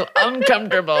people feel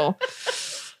uncomfortable.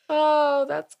 Oh,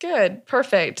 that's good.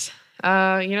 Perfect. You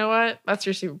know what? That's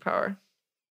your superpower.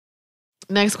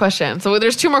 Next question. So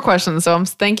there's 2 more questions. So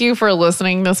thank you for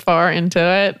listening this far into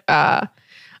it.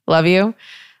 Love you.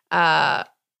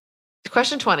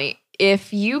 Question 20.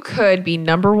 If you could be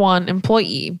number 1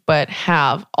 employee, but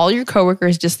have all your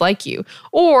coworkers dislike you,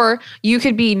 or you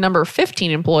could be number 15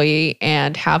 employee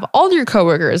and have all your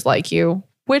coworkers like you,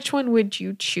 which one would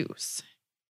you choose?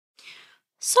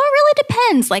 So it really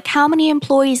depends. Like, how many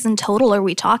employees in total are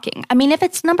we talking? I mean, if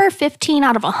it's number 15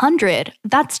 out of 100,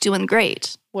 that's doing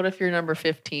great. What if you're number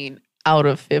 15 out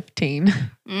of 15?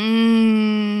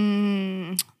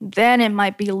 Then it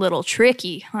might be a little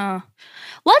tricky, huh?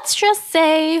 Let's just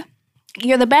say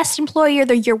you're the best employee,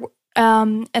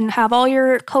 and have all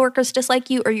your coworkers dislike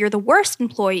you, or you're the worst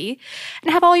employee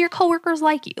and have all your coworkers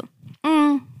like you.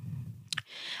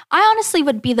 I honestly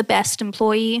would be the best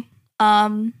employee.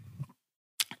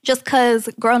 Just because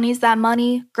girl needs that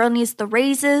money, girl needs the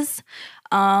raises,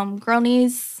 girl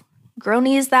needs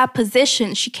that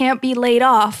position. She can't be laid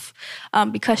off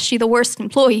because she's the worst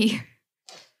employee.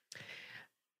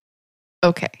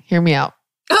 Okay, hear me out.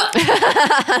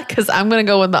 Because I'm going to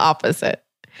go with the opposite.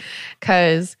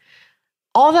 Because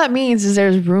all that means is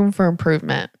there's room for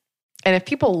improvement. And if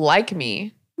people like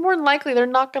me, more than likely they're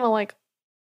not going to like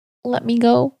let me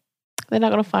go. They're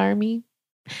not going to fire me.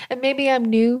 And maybe I'm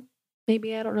new.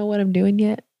 Maybe I don't know what I'm doing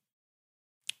yet.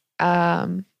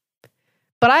 But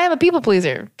I am a people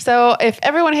pleaser. So if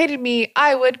everyone hated me,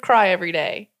 I would cry every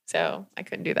day. So I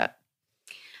couldn't do that.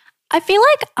 I feel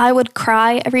like I would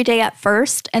cry every day at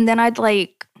first, and then I'd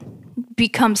like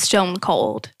become stone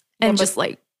cold and just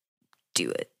like do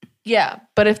it. Yeah.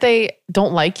 But if they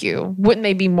don't like you, wouldn't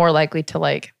they be more likely to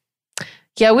like,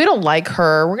 yeah, we don't like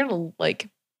her. We're going to like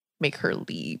make her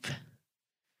leave.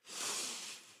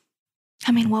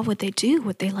 I mean, what would they do?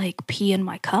 Would they like pee in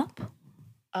my cup?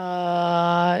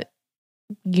 You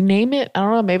name it. I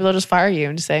don't know. Maybe they'll just fire you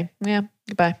and just say, yeah,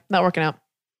 goodbye. Not working out.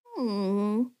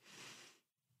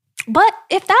 But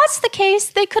if that's the case,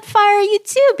 they could fire you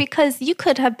too because you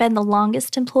could have been the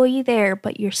longest employee there,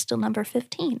 but you're still number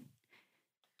 15.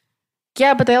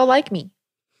 Yeah, but they all like me.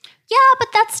 Yeah, but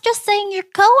that's just saying your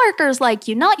coworkers like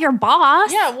you, not your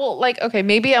boss. Yeah, well, like, okay,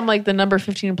 maybe I'm like the number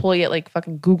 15 employee at like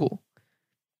fucking Google.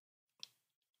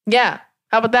 Yeah,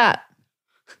 how about that?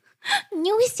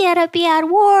 You said a bad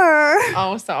word.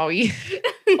 Oh, sorry.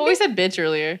 Well, we said bitch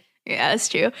earlier. Yeah, that's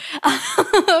true.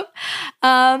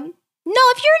 No,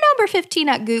 if you're number 15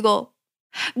 at Google,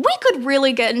 we could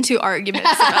really get into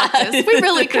arguments about this. We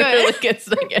really could. It really gets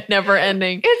like never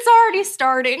ending. It's already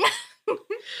starting.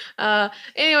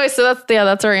 Anyway, so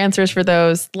that's our answers for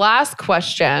those. Last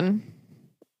question,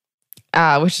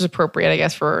 which is appropriate, I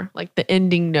guess, for like the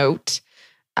ending note.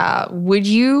 Would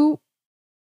you?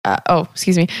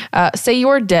 Say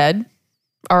you're dead.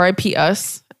 R.I.P.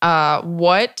 us.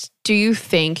 What do you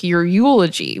think your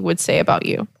eulogy would say about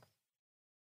you?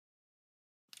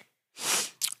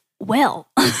 Well,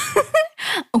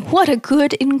 what a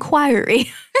good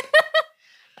inquiry.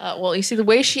 Well, you see, the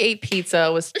way she ate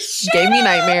pizza gave me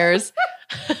nightmares.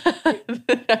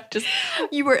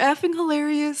 You were effing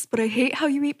hilarious, but I hate how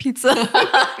you eat pizza.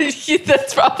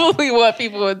 That's probably what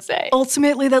people would say.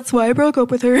 Ultimately, that's why I broke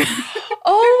up with her.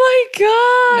 Oh my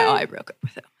God. No, I broke up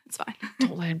with him. It's fine.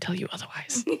 Don't let him tell you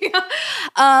otherwise.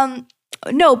 Yeah.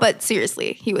 No, but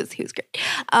seriously, he was great.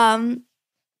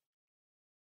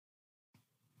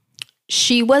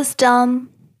 She was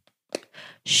dumb.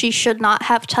 She should not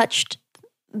have touched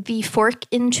the fork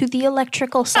into the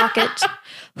electrical socket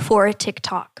for a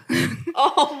TikTok.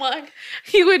 Oh my.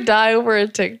 He would die over a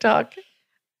TikTok.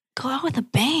 Go out with a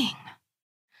bang.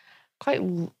 Quite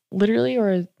literally,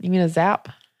 or you mean a zap?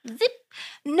 Zip.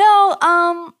 No,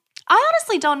 I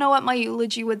honestly don't know what my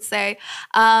eulogy would say.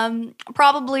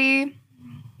 Probably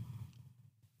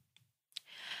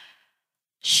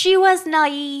she was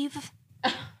naive.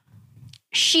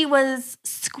 She was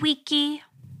squeaky.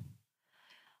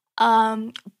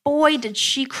 Boy, did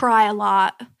she cry a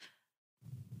lot.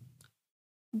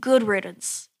 Good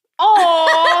riddance.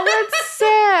 Oh, that's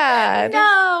sad.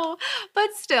 No,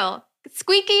 but still,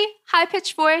 squeaky,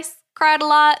 high-pitched voice, cried a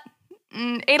lot,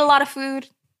 ate a lot of food.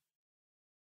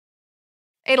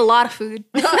 Ate a lot of food.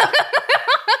 A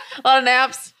lot of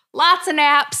naps. Lots of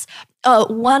naps.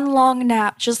 One long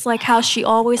nap, just like how she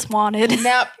always wanted.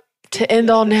 Nap to end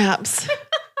all naps.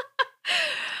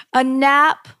 A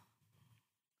nap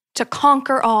to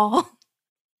conquer all.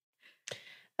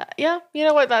 Yeah, you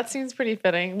know what? That seems pretty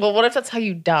fitting. Well, what if that's how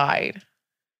you died?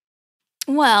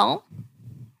 Well,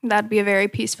 that'd be a very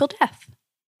peaceful death.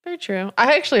 Very true.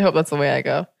 I actually hope that's the way I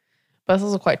go. But it's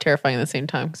also quite terrifying at the same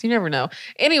time because you never know.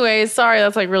 Anyways, sorry,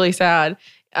 that's like really sad.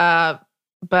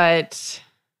 But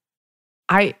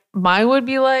mine would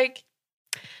be like,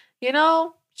 you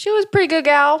know, she was a pretty good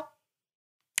gal.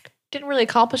 Didn't really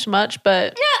accomplish much,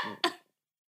 but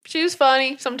she was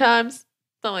funny sometimes.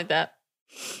 Something like that.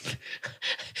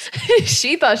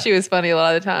 She thought she was funny a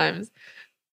lot of the times.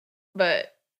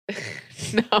 But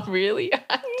not really.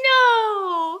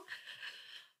 No.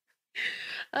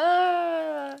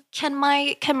 Can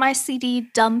my CD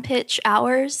Dumb Pitch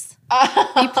Hours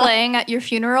be playing at your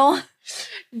funeral?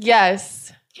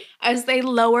 Yes. As they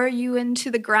lower you into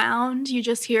the ground, you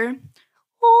just hear.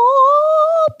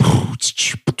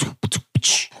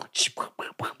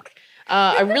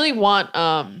 I really want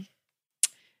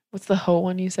what's the ho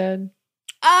one you said?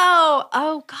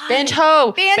 Oh God.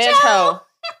 Banjo.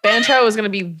 Banjo is gonna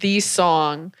be the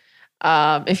song.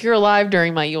 If you're alive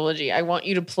during my eulogy, I want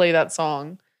you to play that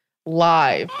song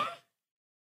live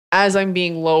as I'm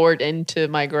being lowered into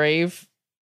my grave,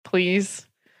 please.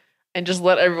 And just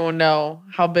let everyone know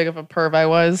how big of a perv I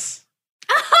was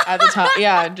at the time.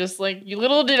 Yeah, just like you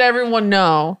little did everyone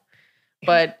know.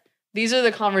 But these are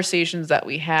the conversations that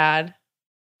we had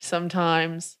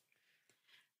sometimes.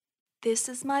 This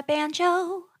is my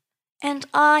banjo, and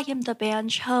I am the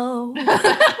banjo.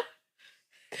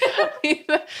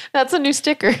 That's a new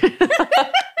sticker.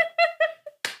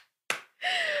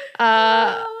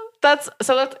 That's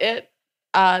it.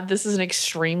 This is an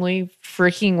extremely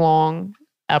freaking long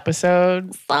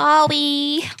episode.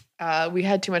 Sorry. We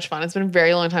had too much fun. It's been a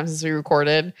very long time since we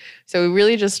recorded. So we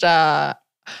really just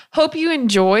hope you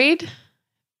enjoyed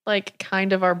like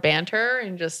kind of our banter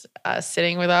and just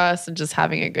sitting with us and just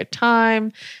having a good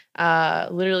time.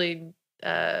 Literally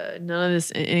none of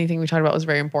this, anything we talked about was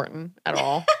very important at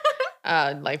all.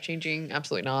 Life-changing,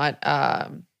 absolutely not.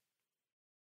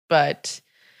 But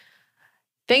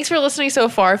thanks for listening so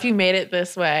far. If you made it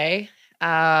this way,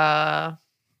 yeah,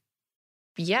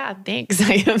 thanks.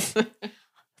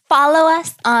 Follow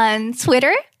us on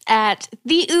Twitter at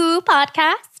the Ooh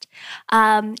Podcast.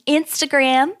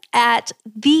 Instagram at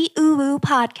the Uwu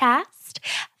Podcast,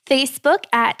 Facebook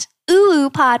at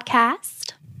Uwu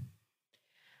Podcast.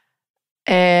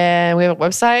 And we have a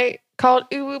website called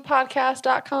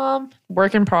uwupodcast.com.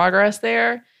 Work in progress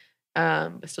there.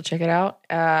 Still check it out.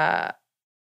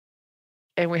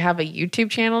 And we have a YouTube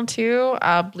channel too.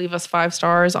 Leave us 5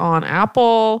 stars on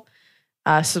Apple.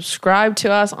 Subscribe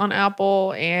to us on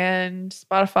Apple and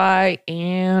Spotify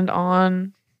and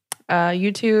on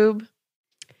YouTube.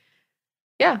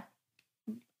 Yeah.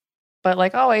 But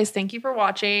like always, thank you for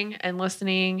watching and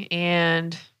listening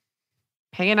and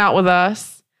hanging out with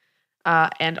us.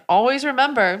 And always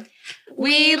remember,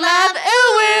 we love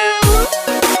Uwu!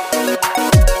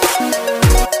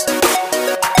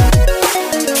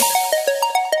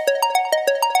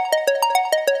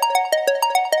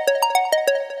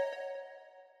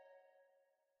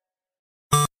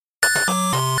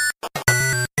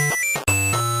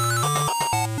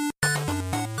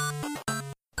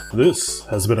 This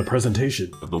has been a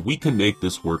presentation of the We Can Make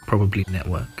This Work Probably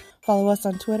Network. Follow us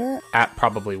on Twitter at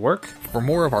Probably Work for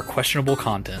more of our questionable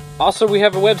content. Also, we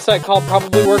have a website called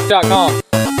probablywork.com.